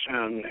deities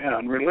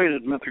and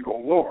related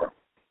mythical lore.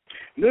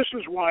 This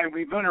is why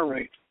we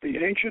venerate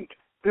the ancient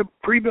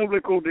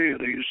pre-biblical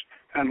deities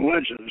and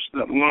legends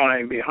that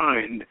lie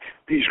behind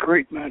these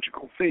great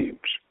magical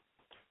themes.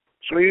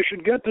 So you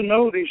should get to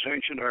know these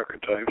ancient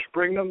archetypes,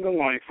 bring them to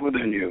life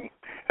within you,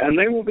 and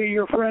they will be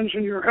your friends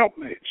and your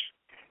helpmates.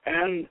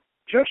 And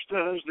just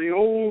as the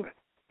old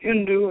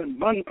Hindu and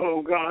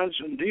Bunpo gods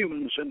and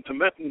demons in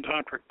Tibetan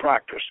tantric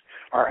practice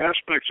are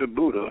aspects of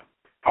Buddha,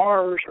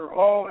 ours are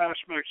all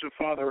aspects of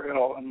Father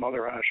El and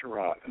Mother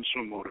Asherat, and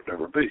so would it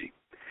ever be.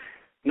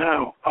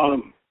 Now,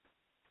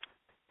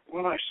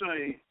 when I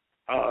say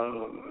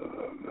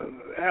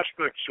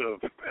aspects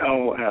of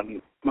El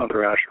and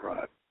Mother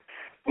Asherat,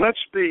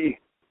 let's be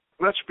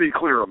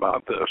clear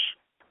about this.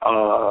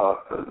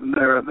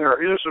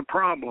 There is a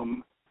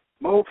problem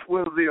both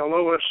with the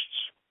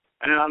Elohists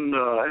and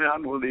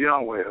with the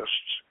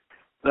Yahwehists,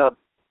 that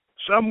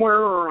somewhere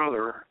or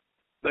other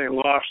they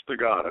lost the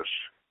goddess,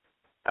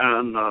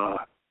 and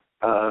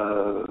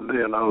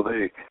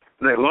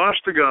they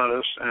lost the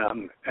goddess,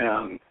 and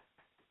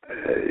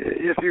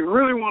if you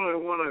really want to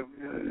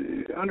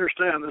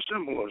understand the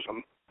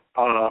symbolism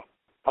of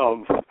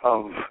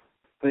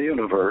the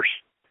universe,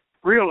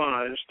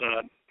 realize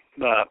that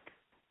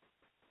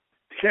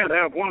you can't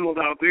have one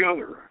without the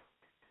other,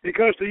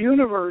 because the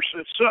universe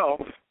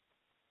itself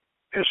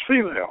is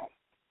female.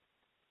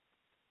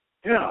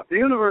 Yeah, the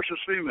universe is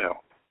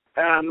female,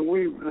 and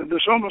the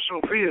Soma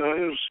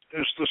Sophia is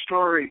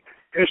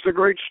the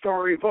great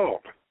starry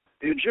vault.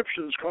 The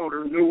Egyptians called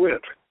her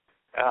Nuit,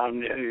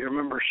 and you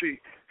remember she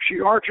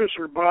arches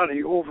her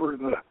body over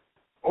the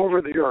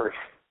earth,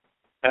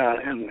 and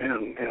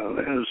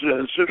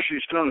as if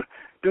she's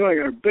doing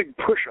a big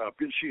push-up,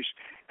 and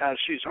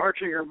she's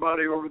arching her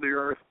body over the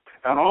earth,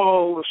 and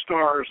all the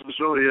stars, the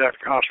zodiac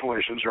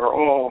constellations, are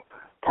all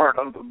part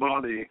of the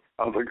body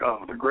of the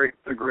great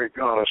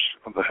goddess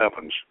of the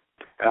heavens.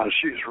 and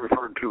she's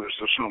referred to as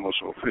the Soma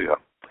Sophia.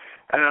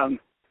 And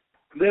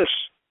this,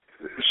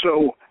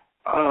 so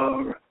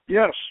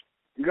yes,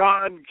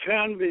 God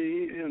can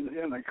be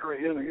in a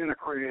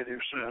creative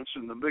sense,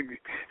 in the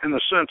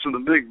sense of the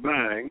Big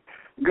Bang.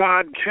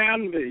 God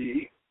can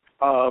be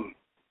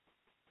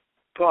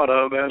thought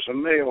of as a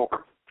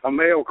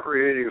male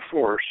creative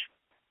force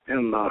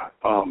in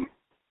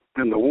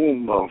the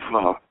womb of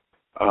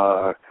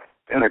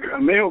and a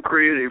male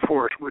creative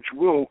force which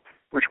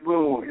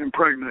will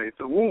impregnate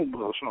the womb of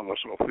the Soma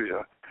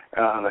Sophia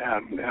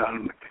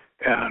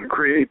and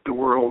create the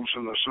worlds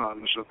and the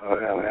suns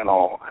and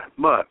all.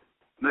 But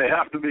they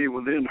have to be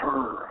within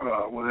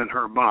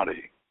her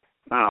body.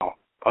 Now,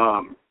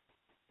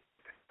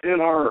 in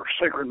our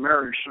sacred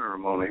marriage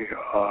ceremony,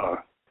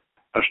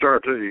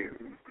 Astarte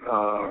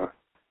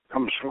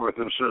comes forth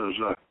and says,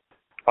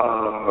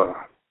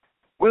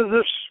 with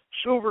this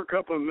silver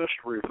cup of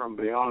mystery from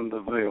beyond the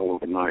veil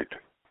of night,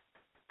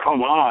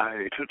 come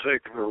I to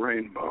take the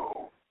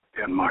rainbow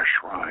in my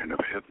shrine of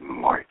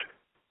hidden light.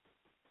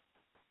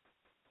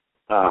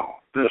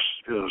 Now, this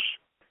is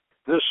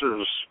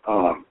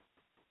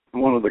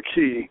one of the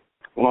key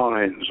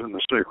lines in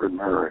the sacred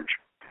marriage.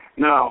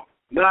 Now,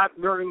 that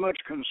very much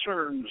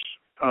concerns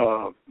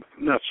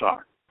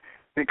Netsach,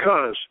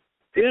 because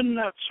in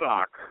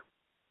Netsach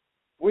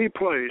we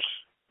place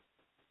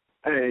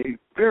a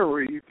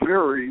very,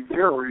 very,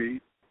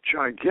 very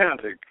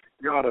gigantic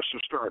Goddess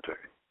Astarte.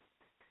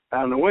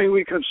 And the way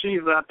we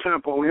conceive that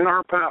temple in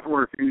our path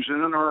workings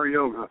and in our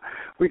yoga,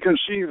 we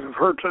conceive of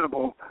her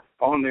temple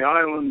on the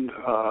island,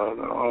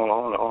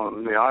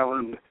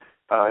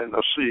 in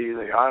the sea,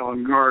 the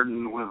island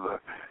garden with the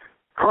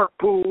carp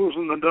pools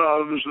and the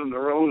doves and the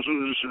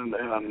roses and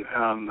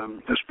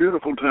this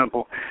beautiful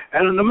temple.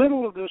 And in the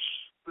middle of this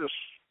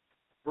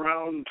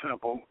round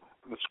temple,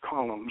 its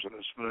columns and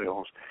its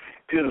veils,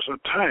 is a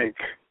tank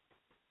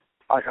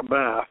like a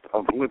bath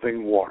of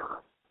living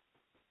water.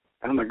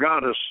 And the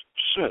goddess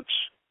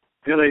sits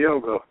in a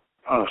yoga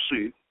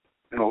seat,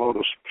 in a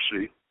lotus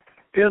seat,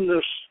 in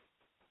this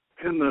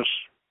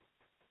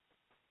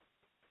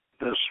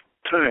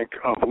tank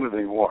of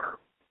living water.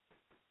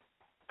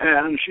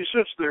 And she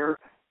sits there,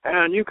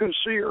 and you can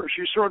see her.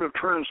 She's sort of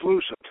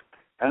translucent,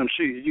 and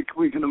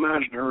we can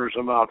imagine her as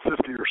about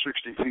 50 or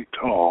 60 feet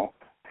tall,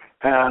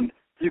 and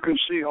you can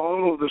see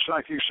all of the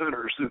psychic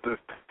centers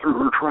through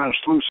her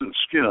translucent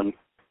skin.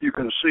 You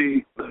can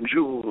see the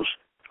jewels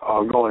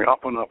going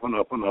up and up and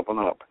up and up and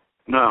up.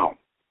 Now,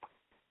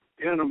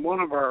 in one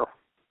of our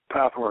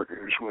path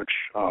workers, which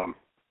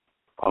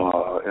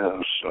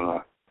is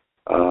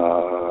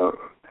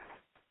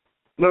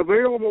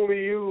available to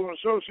you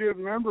associate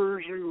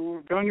members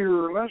who've done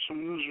your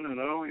lessons,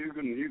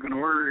 you can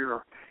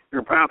order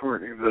your path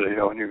working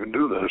video and you can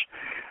do this.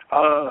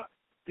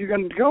 You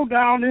can go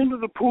down into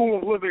the pool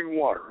of living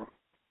water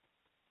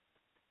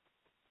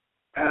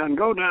and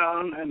go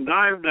down and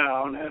dive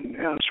down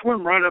and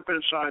swim right up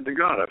inside the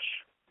goddess.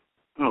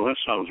 Well, that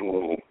sounds a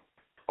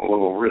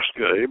little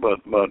risque,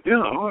 but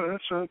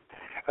it's a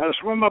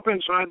swim up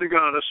inside the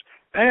goddess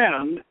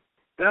and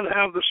then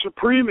have the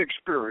supreme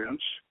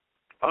experience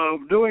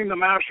of doing the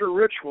master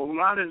ritual,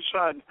 not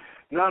inside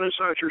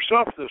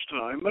yourself this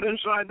time, but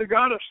inside the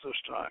goddess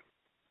this time.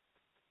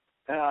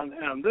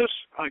 And this,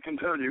 I can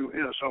tell you,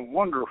 is a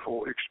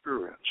wonderful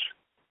experience.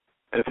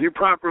 If you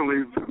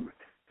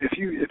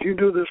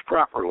do this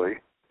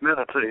properly,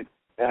 meditate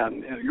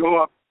and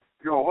go up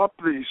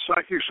the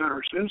psychic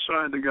centers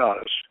inside the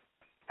goddess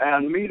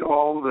and meet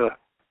all the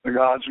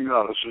gods and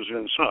goddesses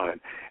inside.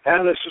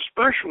 And it's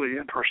especially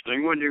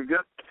interesting when you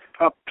get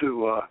up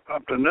to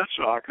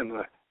Netsach in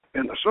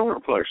the solar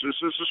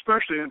plexus. It's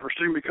especially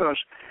interesting because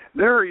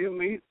there you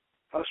meet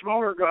a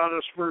smaller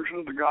goddess version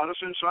of the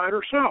goddess inside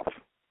herself.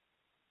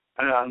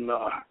 And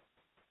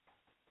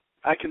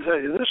I can tell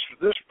you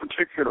this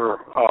particular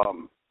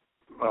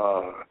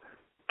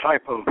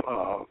type of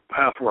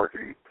path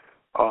working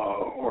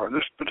or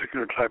this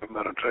particular type of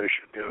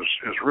meditation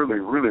is really,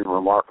 really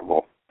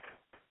remarkable.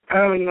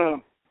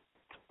 And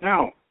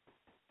now,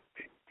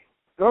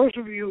 those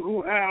of you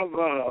who have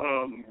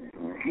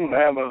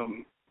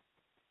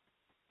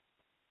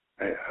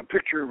a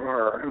picture of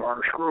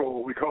our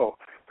scroll, we call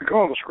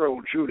the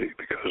scroll Judy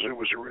because it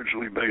was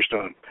originally based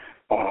on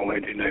a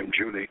lady named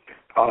Judy.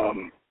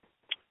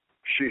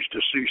 She's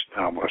deceased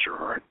now, bless her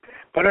heart.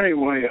 But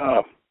anyway,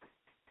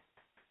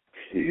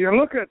 you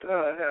look at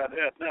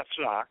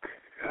Netsach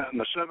and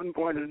the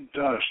 7-pointed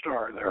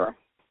star there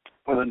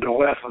with a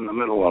Doleth in the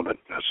middle of it.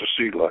 That's a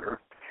seed letter.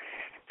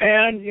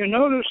 And you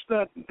notice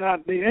that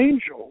the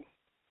angel,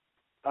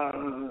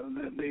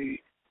 the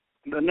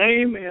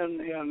name in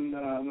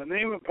the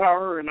name of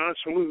power in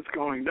Absolute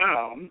going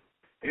down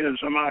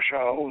is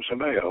Amashao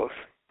Zebaoth,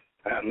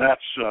 and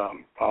that's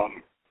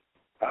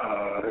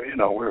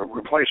we're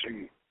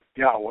replacing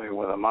Yahweh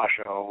with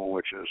Amashao,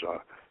 which is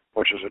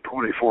a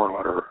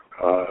 24-letter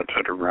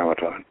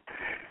tetragrammaton,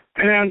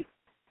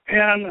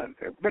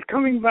 but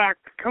coming back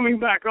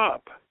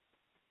up,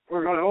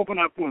 we're going to open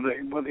up with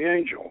the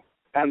angel,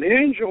 and the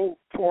angel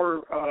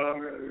for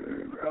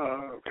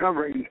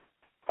covering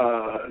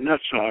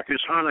Netsach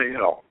is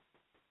Haniel,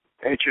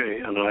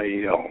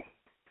 Haniel.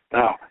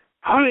 Now,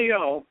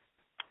 Haniel,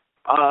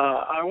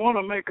 I want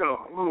to make a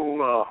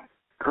little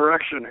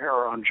correction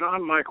here on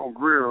John Michael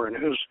Greer and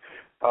his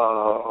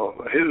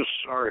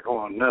article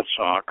on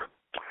Netsach.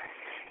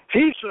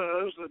 He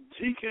says that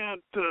he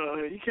can't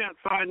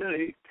find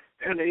any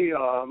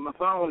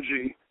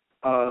mythology,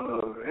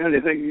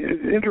 anything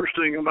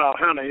interesting about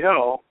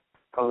Haniel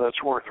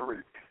that's worth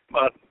reading.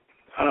 But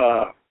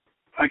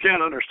I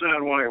can't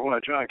understand why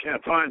John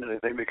can't find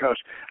anything, because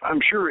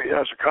I'm sure he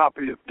has a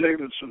copy of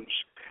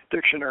Davidson's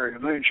Dictionary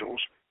of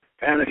Angels.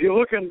 And if you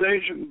look in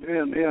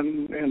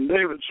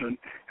Davidson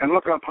and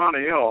look up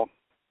Haniel,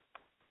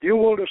 you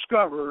will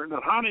discover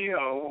that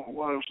Haniel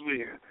was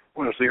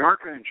the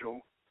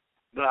archangel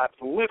that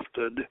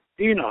lifted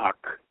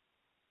Enoch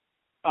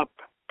up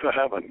to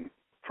heaven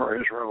for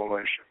his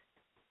revelation.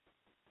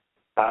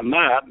 And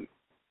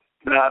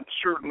that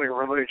certainly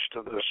relates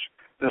to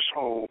this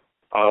whole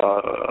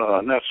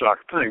Netsach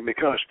thing,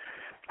 because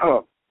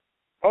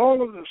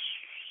all of this,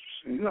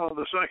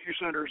 the psyche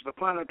centers, the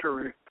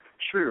planetary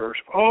spheres,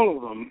 all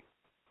of them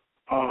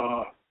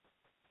are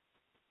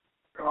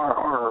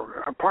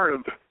part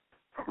of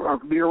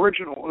the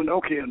original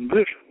Enochian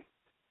vision.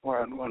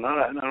 When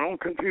I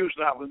don't confuse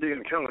that with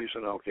Dean Kelly's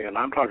Enochian,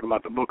 I'm talking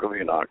about the Book of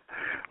Enoch,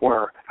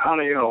 where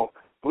Haniel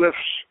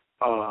lifts.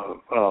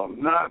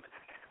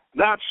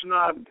 That's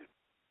not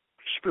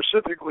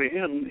specifically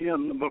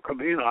in the Book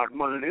of Enoch,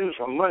 but it is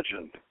a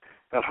legend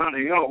that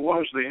Haniel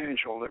was the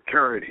angel that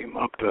carried him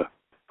up to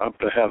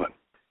heaven.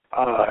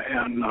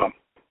 And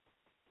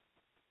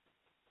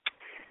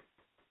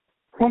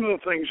one of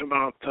the things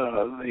about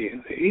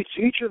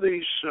each of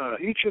these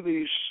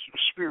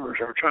spheres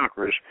or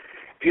chakras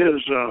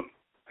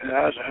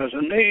has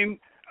a name,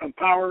 a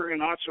power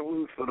in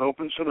Absolute that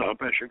opens it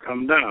up as you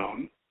come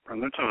down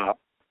from the top,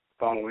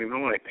 following the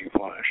lightning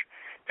flash.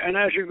 And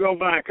as you go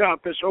back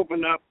up, it's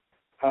opened up.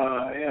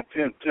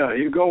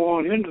 You go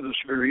on into the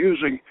sphere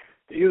using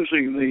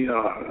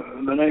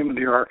the name of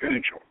the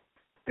archangel.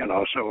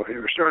 So if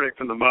you're starting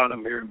from the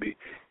bottom here,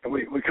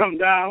 we come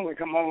down. We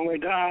come all the way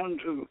down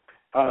to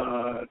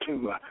that's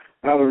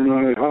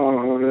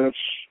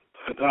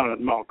down at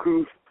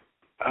Malkuth,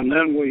 and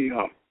then we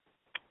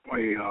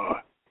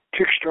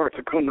kickstart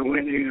the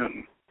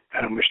Kundalini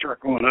and we start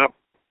going up,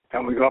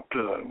 and we go up to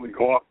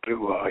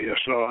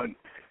Yesod,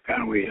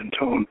 and we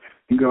intone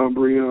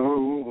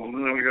Gabriel, and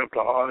then we go up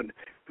to Hod,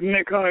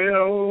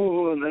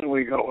 Michael, and then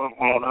we go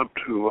on up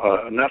to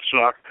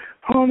Netsach,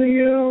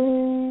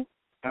 Haniel,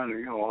 and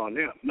we go on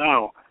in.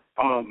 Now,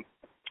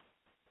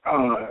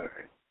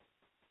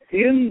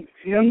 in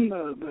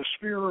the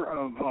sphere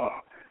of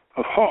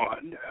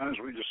Hod, as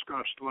we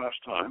discussed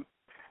last time,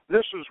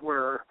 this is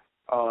where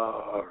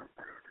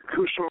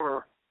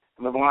Kusor,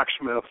 the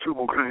blacksmith,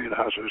 Tubal-Cain,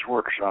 has his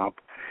workshop,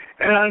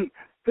 and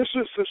this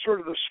is sort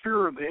of the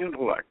sphere of the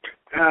intellect,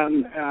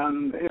 and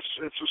it's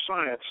a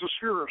science, the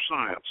sphere of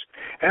science.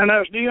 And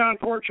as Dion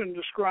Fortune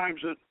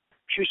describes it,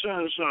 she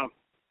says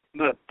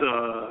that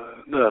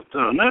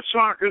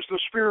Netsach is the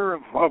sphere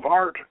of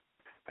art,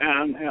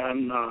 and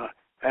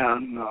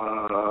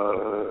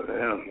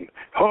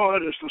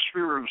Hod is the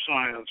sphere of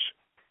science.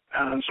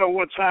 And so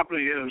what's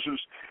happening is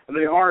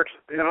the art,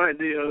 the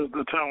idea,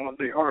 the talent,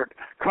 the art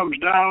comes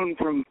down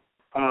from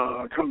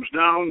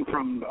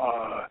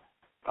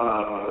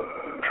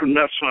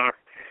Netsach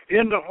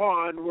into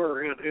Hod,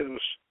 where it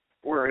is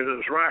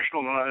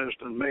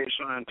rationalized and made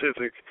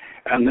scientific,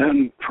 and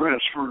then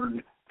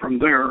transferred from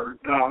there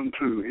down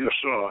to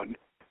Yesod,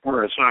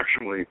 where it's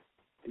actually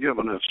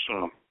given its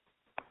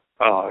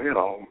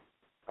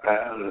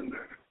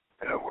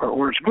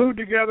where it's glued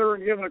together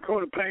and given a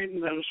coat of paint,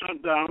 and then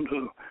sent down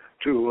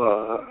to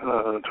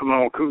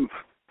Malkuth,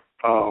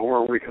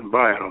 where we can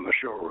buy it on the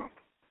showroom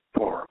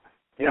floor.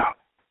 Yeah.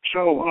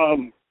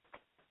 So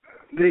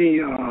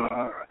the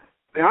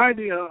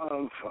idea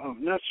of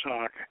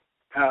Netsach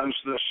as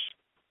this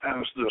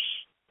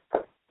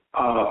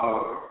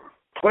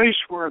place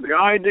where the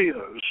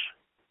ideas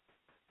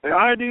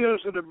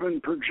that have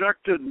been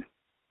projected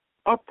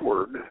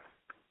upward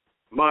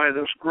by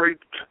this great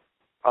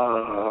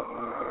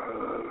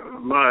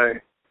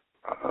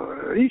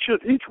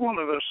each one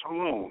of us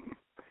alone,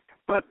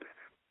 but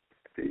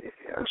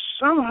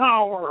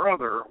somehow or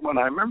other, when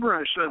I remember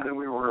I said that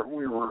we were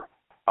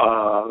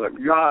that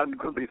God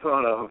could be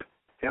thought of,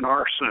 in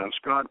our sense,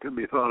 God could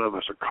be thought of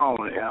as a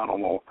colony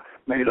animal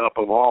made up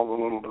of all the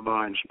little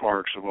divine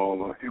sparks of all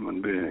the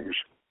human beings.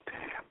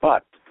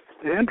 But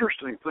the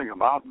interesting thing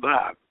about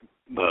that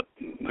the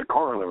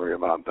corollary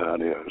about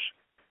that is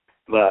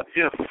that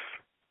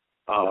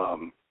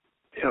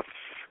if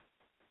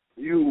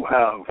you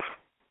have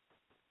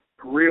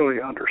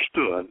really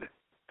understood,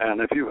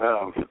 and if you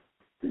have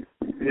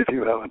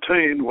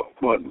attained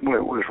what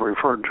was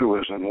referred to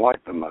as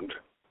enlightenment,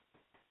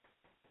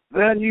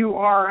 then you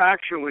are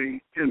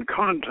actually in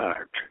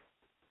contact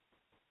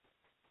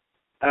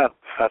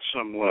at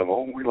some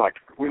level. We like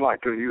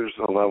to use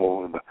the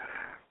level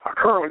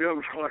Carl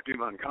Jung's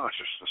collective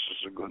unconsciousness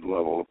is a good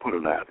level to put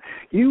it at.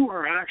 You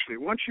are actually,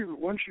 once you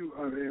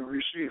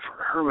receive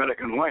Hermetic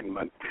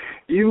enlightenment,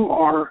 you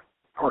are,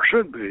 or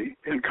should be,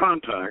 in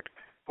contact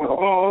with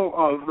all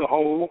of the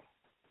whole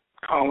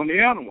colony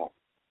animal,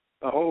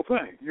 the whole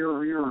thing.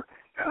 You're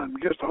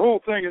because the whole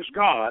thing is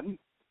God,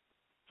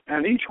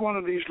 and each one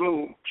of these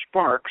little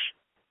sparks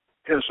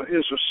is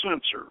a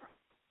sensor.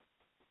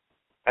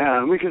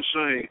 And we can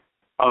say,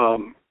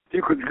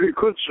 you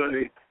could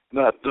say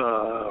that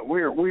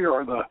we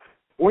are the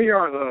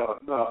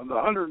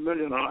 100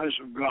 million eyes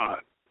of God,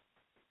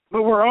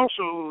 but we're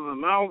also the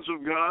mouths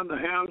of God, the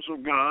hands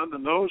of God, the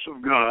nose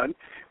of God.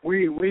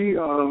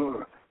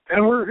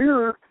 And we're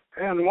here.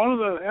 And one of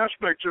the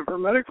aspects of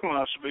Hermetic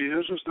philosophy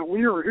is that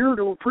we are here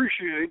to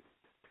appreciate.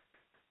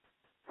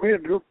 We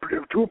have to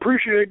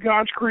appreciate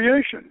God's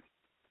creation.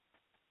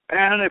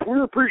 And if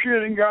we're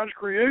appreciating God's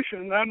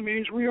creation, that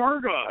means we are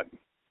God,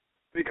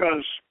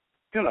 because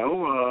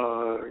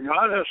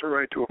God has a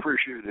right to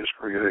appreciate His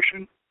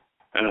creation,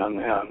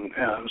 and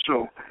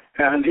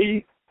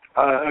He,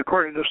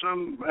 according to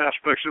some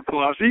aspects of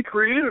philosophy, He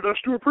created us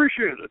to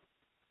appreciate it,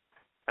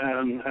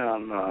 and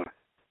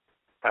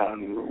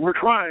we're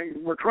trying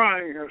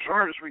as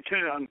hard as we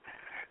can,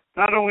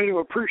 not only to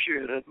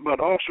appreciate it but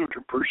also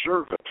to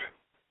preserve it,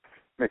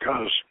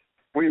 because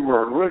we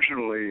were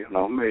originally,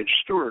 made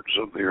stewards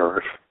of the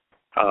earth,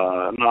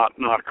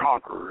 not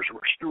conquerors.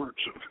 We're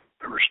stewards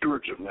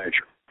of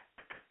nature.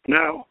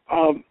 Now,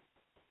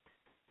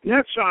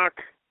 Netsach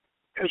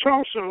has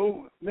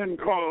also been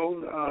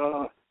called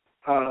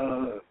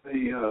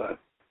the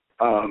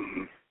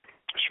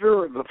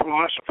sphere of the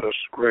philosophist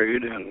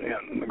grade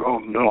in the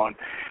Golden Dawn,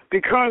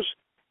 because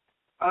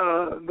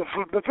the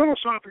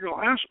philosophical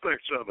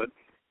aspects of it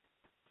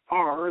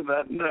are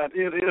that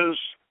it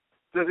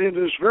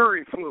is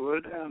very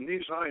fluid, and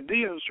these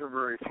ideas are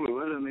very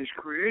fluid, and these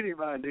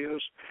creative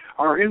ideas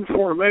are in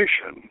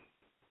formation,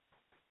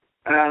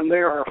 and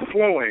they are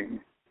flowing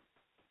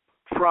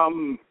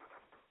from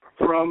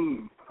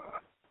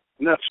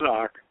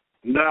Netsach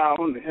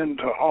down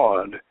into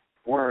Hod,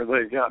 where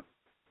they get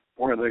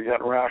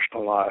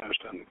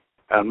rationalized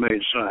and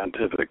made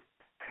scientific.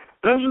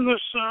 Doesn't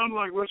this sound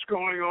like what's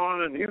going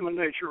on in human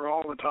nature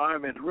all the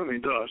time? It really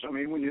does. I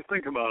mean, when you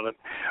think about it,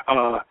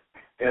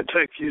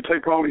 you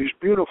take all these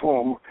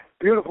beautiful,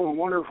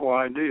 wonderful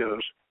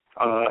ideas,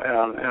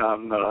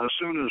 and as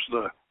soon as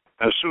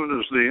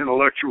the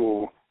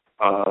intellectual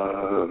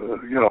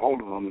get a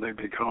hold of them, they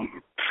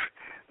become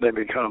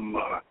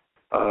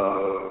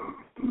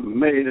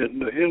made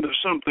into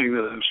something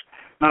that is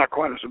not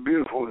quite as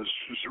beautiful as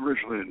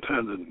originally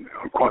intended,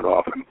 quite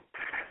often.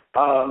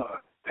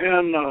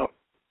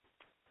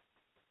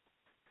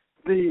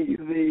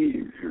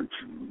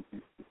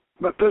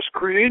 But this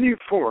creative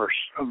force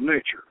of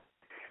nature,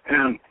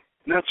 and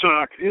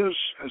Netsach is,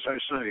 as I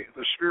say,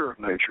 the sphere of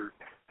nature,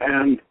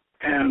 and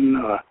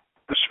the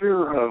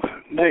sphere of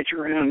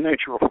nature and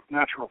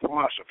natural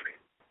philosophy.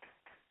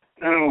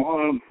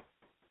 Now,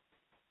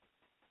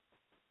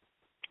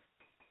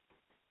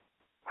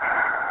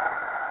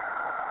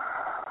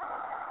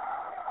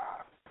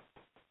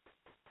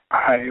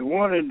 I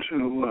wanted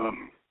to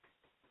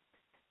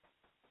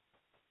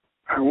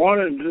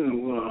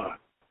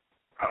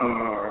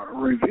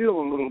reveal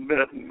a little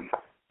bit.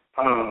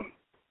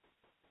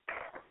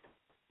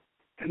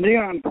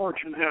 Dion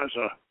Fortune has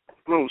a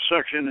little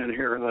section in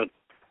here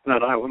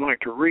that I would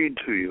like to read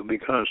to you,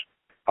 because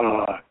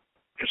I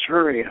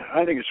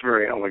think it's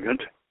very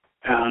elegant,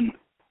 and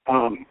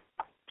let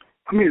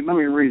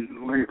me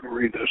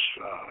read this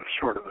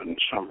sort of in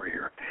summary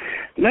here.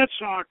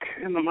 Netsach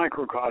in the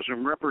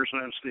microcosm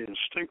represents the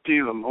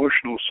instinctive,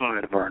 emotional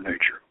side of our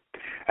nature,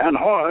 and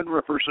Hod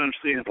represents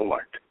the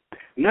intellect.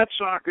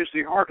 Netsach is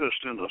the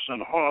artist in us,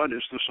 and Hod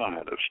is the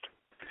scientist.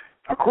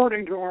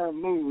 According to our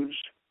moods,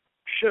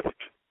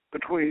 shift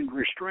between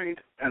restraint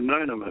and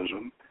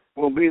dynamism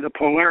will be the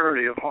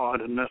polarity of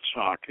Hod and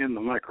Netsach in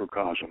the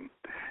microcosm,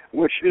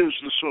 which is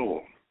the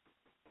soul.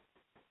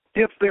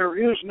 If there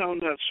is no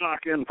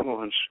Netsach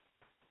influence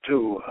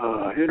to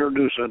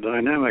introduce a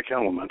dynamic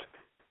element,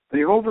 the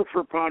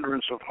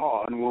overpreponderance of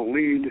Hod will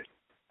lead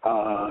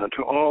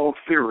to all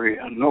theory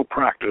and no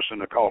practice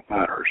in occult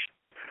matters.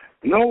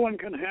 No one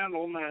can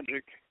handle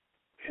magic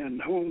in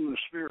whom the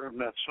sphere of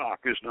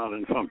Netsach is not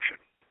in function.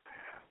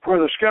 For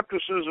the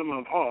skepticism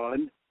of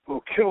Hod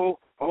will kill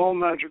all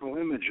magical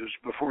images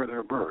before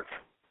their birth.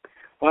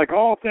 Like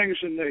all things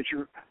in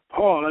nature,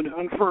 Hod,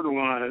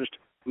 unfertilized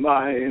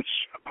by its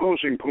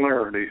opposing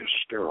polarity, is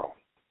sterile.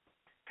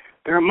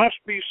 There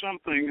must be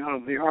something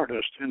of the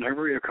artist in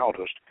every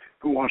occultist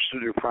who wants to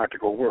do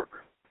practical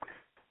work.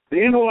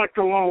 The intellect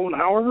alone,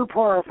 however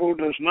powerful,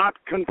 does not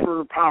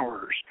confer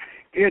powers.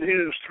 It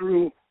is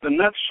through the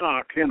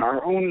Netsach in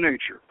our own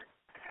nature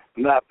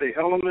that the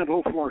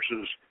elemental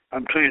forces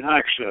obtain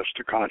access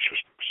to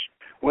consciousness.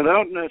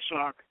 Without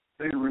Netsach,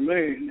 they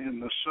remain in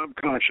the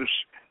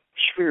subconscious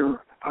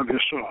sphere of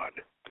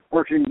Yesod,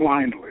 working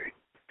blindly.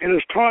 It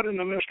is taught in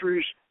the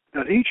mysteries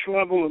that each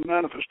level of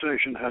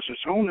manifestation has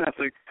its own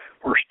ethic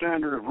or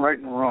standard of right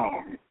and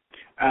wrong,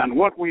 and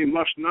that we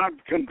must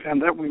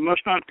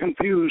not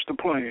confuse the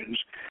planes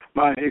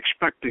by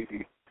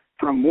expecting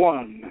from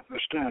one the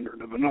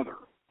standard of another,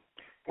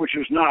 which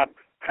is not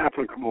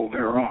applicable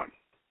thereon.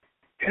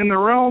 In the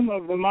realm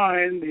of the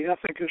mind, the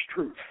ethic is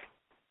truth.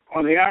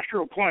 On the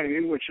astral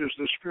plane, which is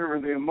the sphere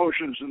of the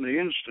emotions and the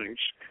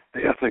instincts,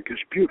 the ethic is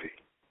beauty.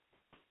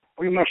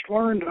 We must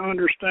learn to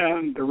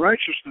understand the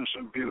righteousness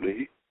of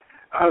beauty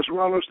as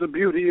well as the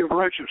beauty of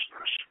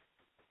righteousness.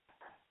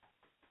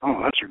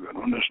 Oh, that's a good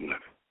one, isn't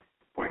it?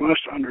 We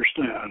must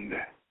understand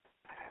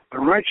the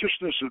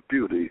righteousness of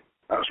beauty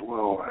as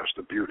well as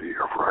the beauty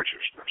of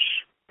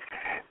righteousness.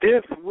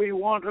 If we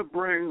want to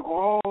bring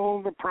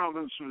all the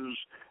provinces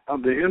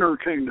of the inner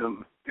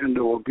kingdom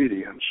into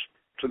obedience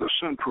to the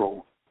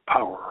central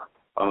power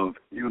of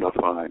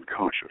unified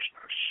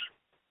consciousness.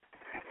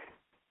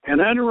 In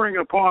entering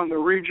upon the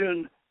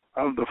region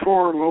of the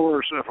four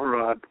lower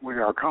Sephiroth, we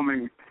are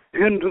coming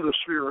into the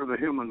sphere of the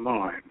human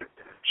mind,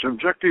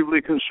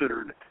 subjectively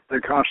considered,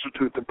 that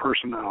constitute the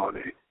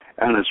personality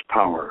and its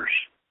powers.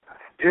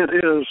 It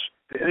is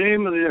the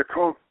aim of the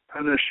occult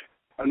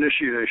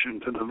initiation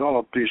to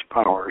develop these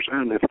powers,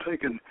 and if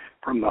taken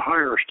from the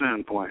higher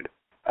standpoint,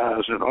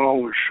 as it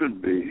always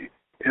should be,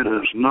 it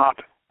is not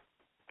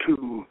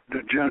to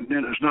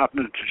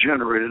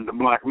degenerate into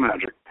black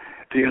magic,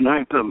 to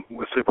unite them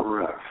with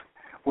Siphareth,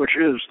 which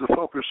is the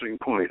focusing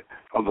point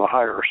of the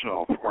higher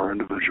self or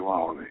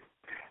individuality.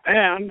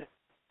 And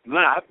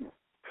that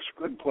is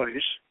a good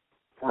place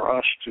for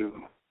us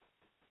to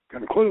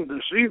conclude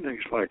this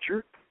evening's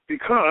lecture,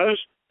 because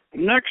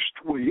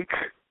next week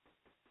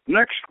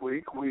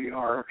we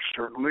are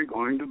certainly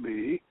going to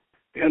be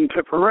in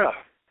Tiphereth.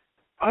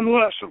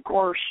 Unless, of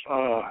course,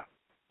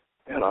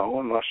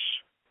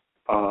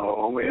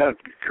 we had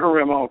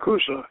Kurim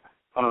al-Kusa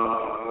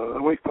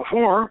the week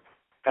before,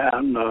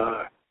 and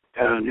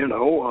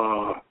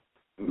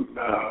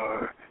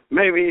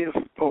maybe if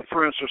Pope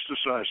Francis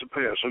decides to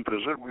pay us a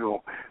visit,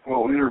 we'll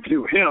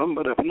interview him.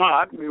 But if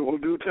not, we will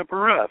do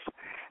Tiphereth,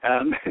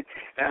 and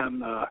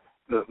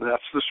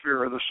that's the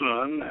sphere of the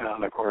sun,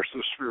 and of course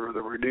the sphere of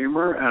the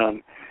Redeemer,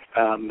 and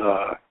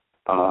the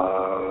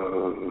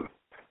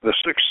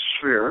sixth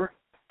sphere.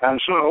 And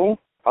so,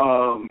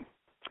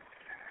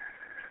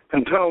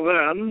 until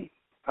then,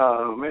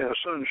 may the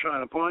sun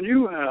shine upon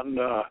you, and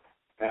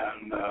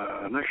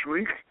next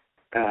week,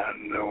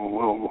 and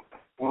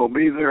we'll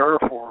be there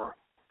for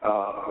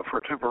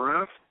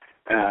Tiphereth.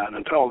 And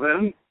until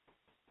then,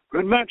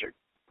 good magic.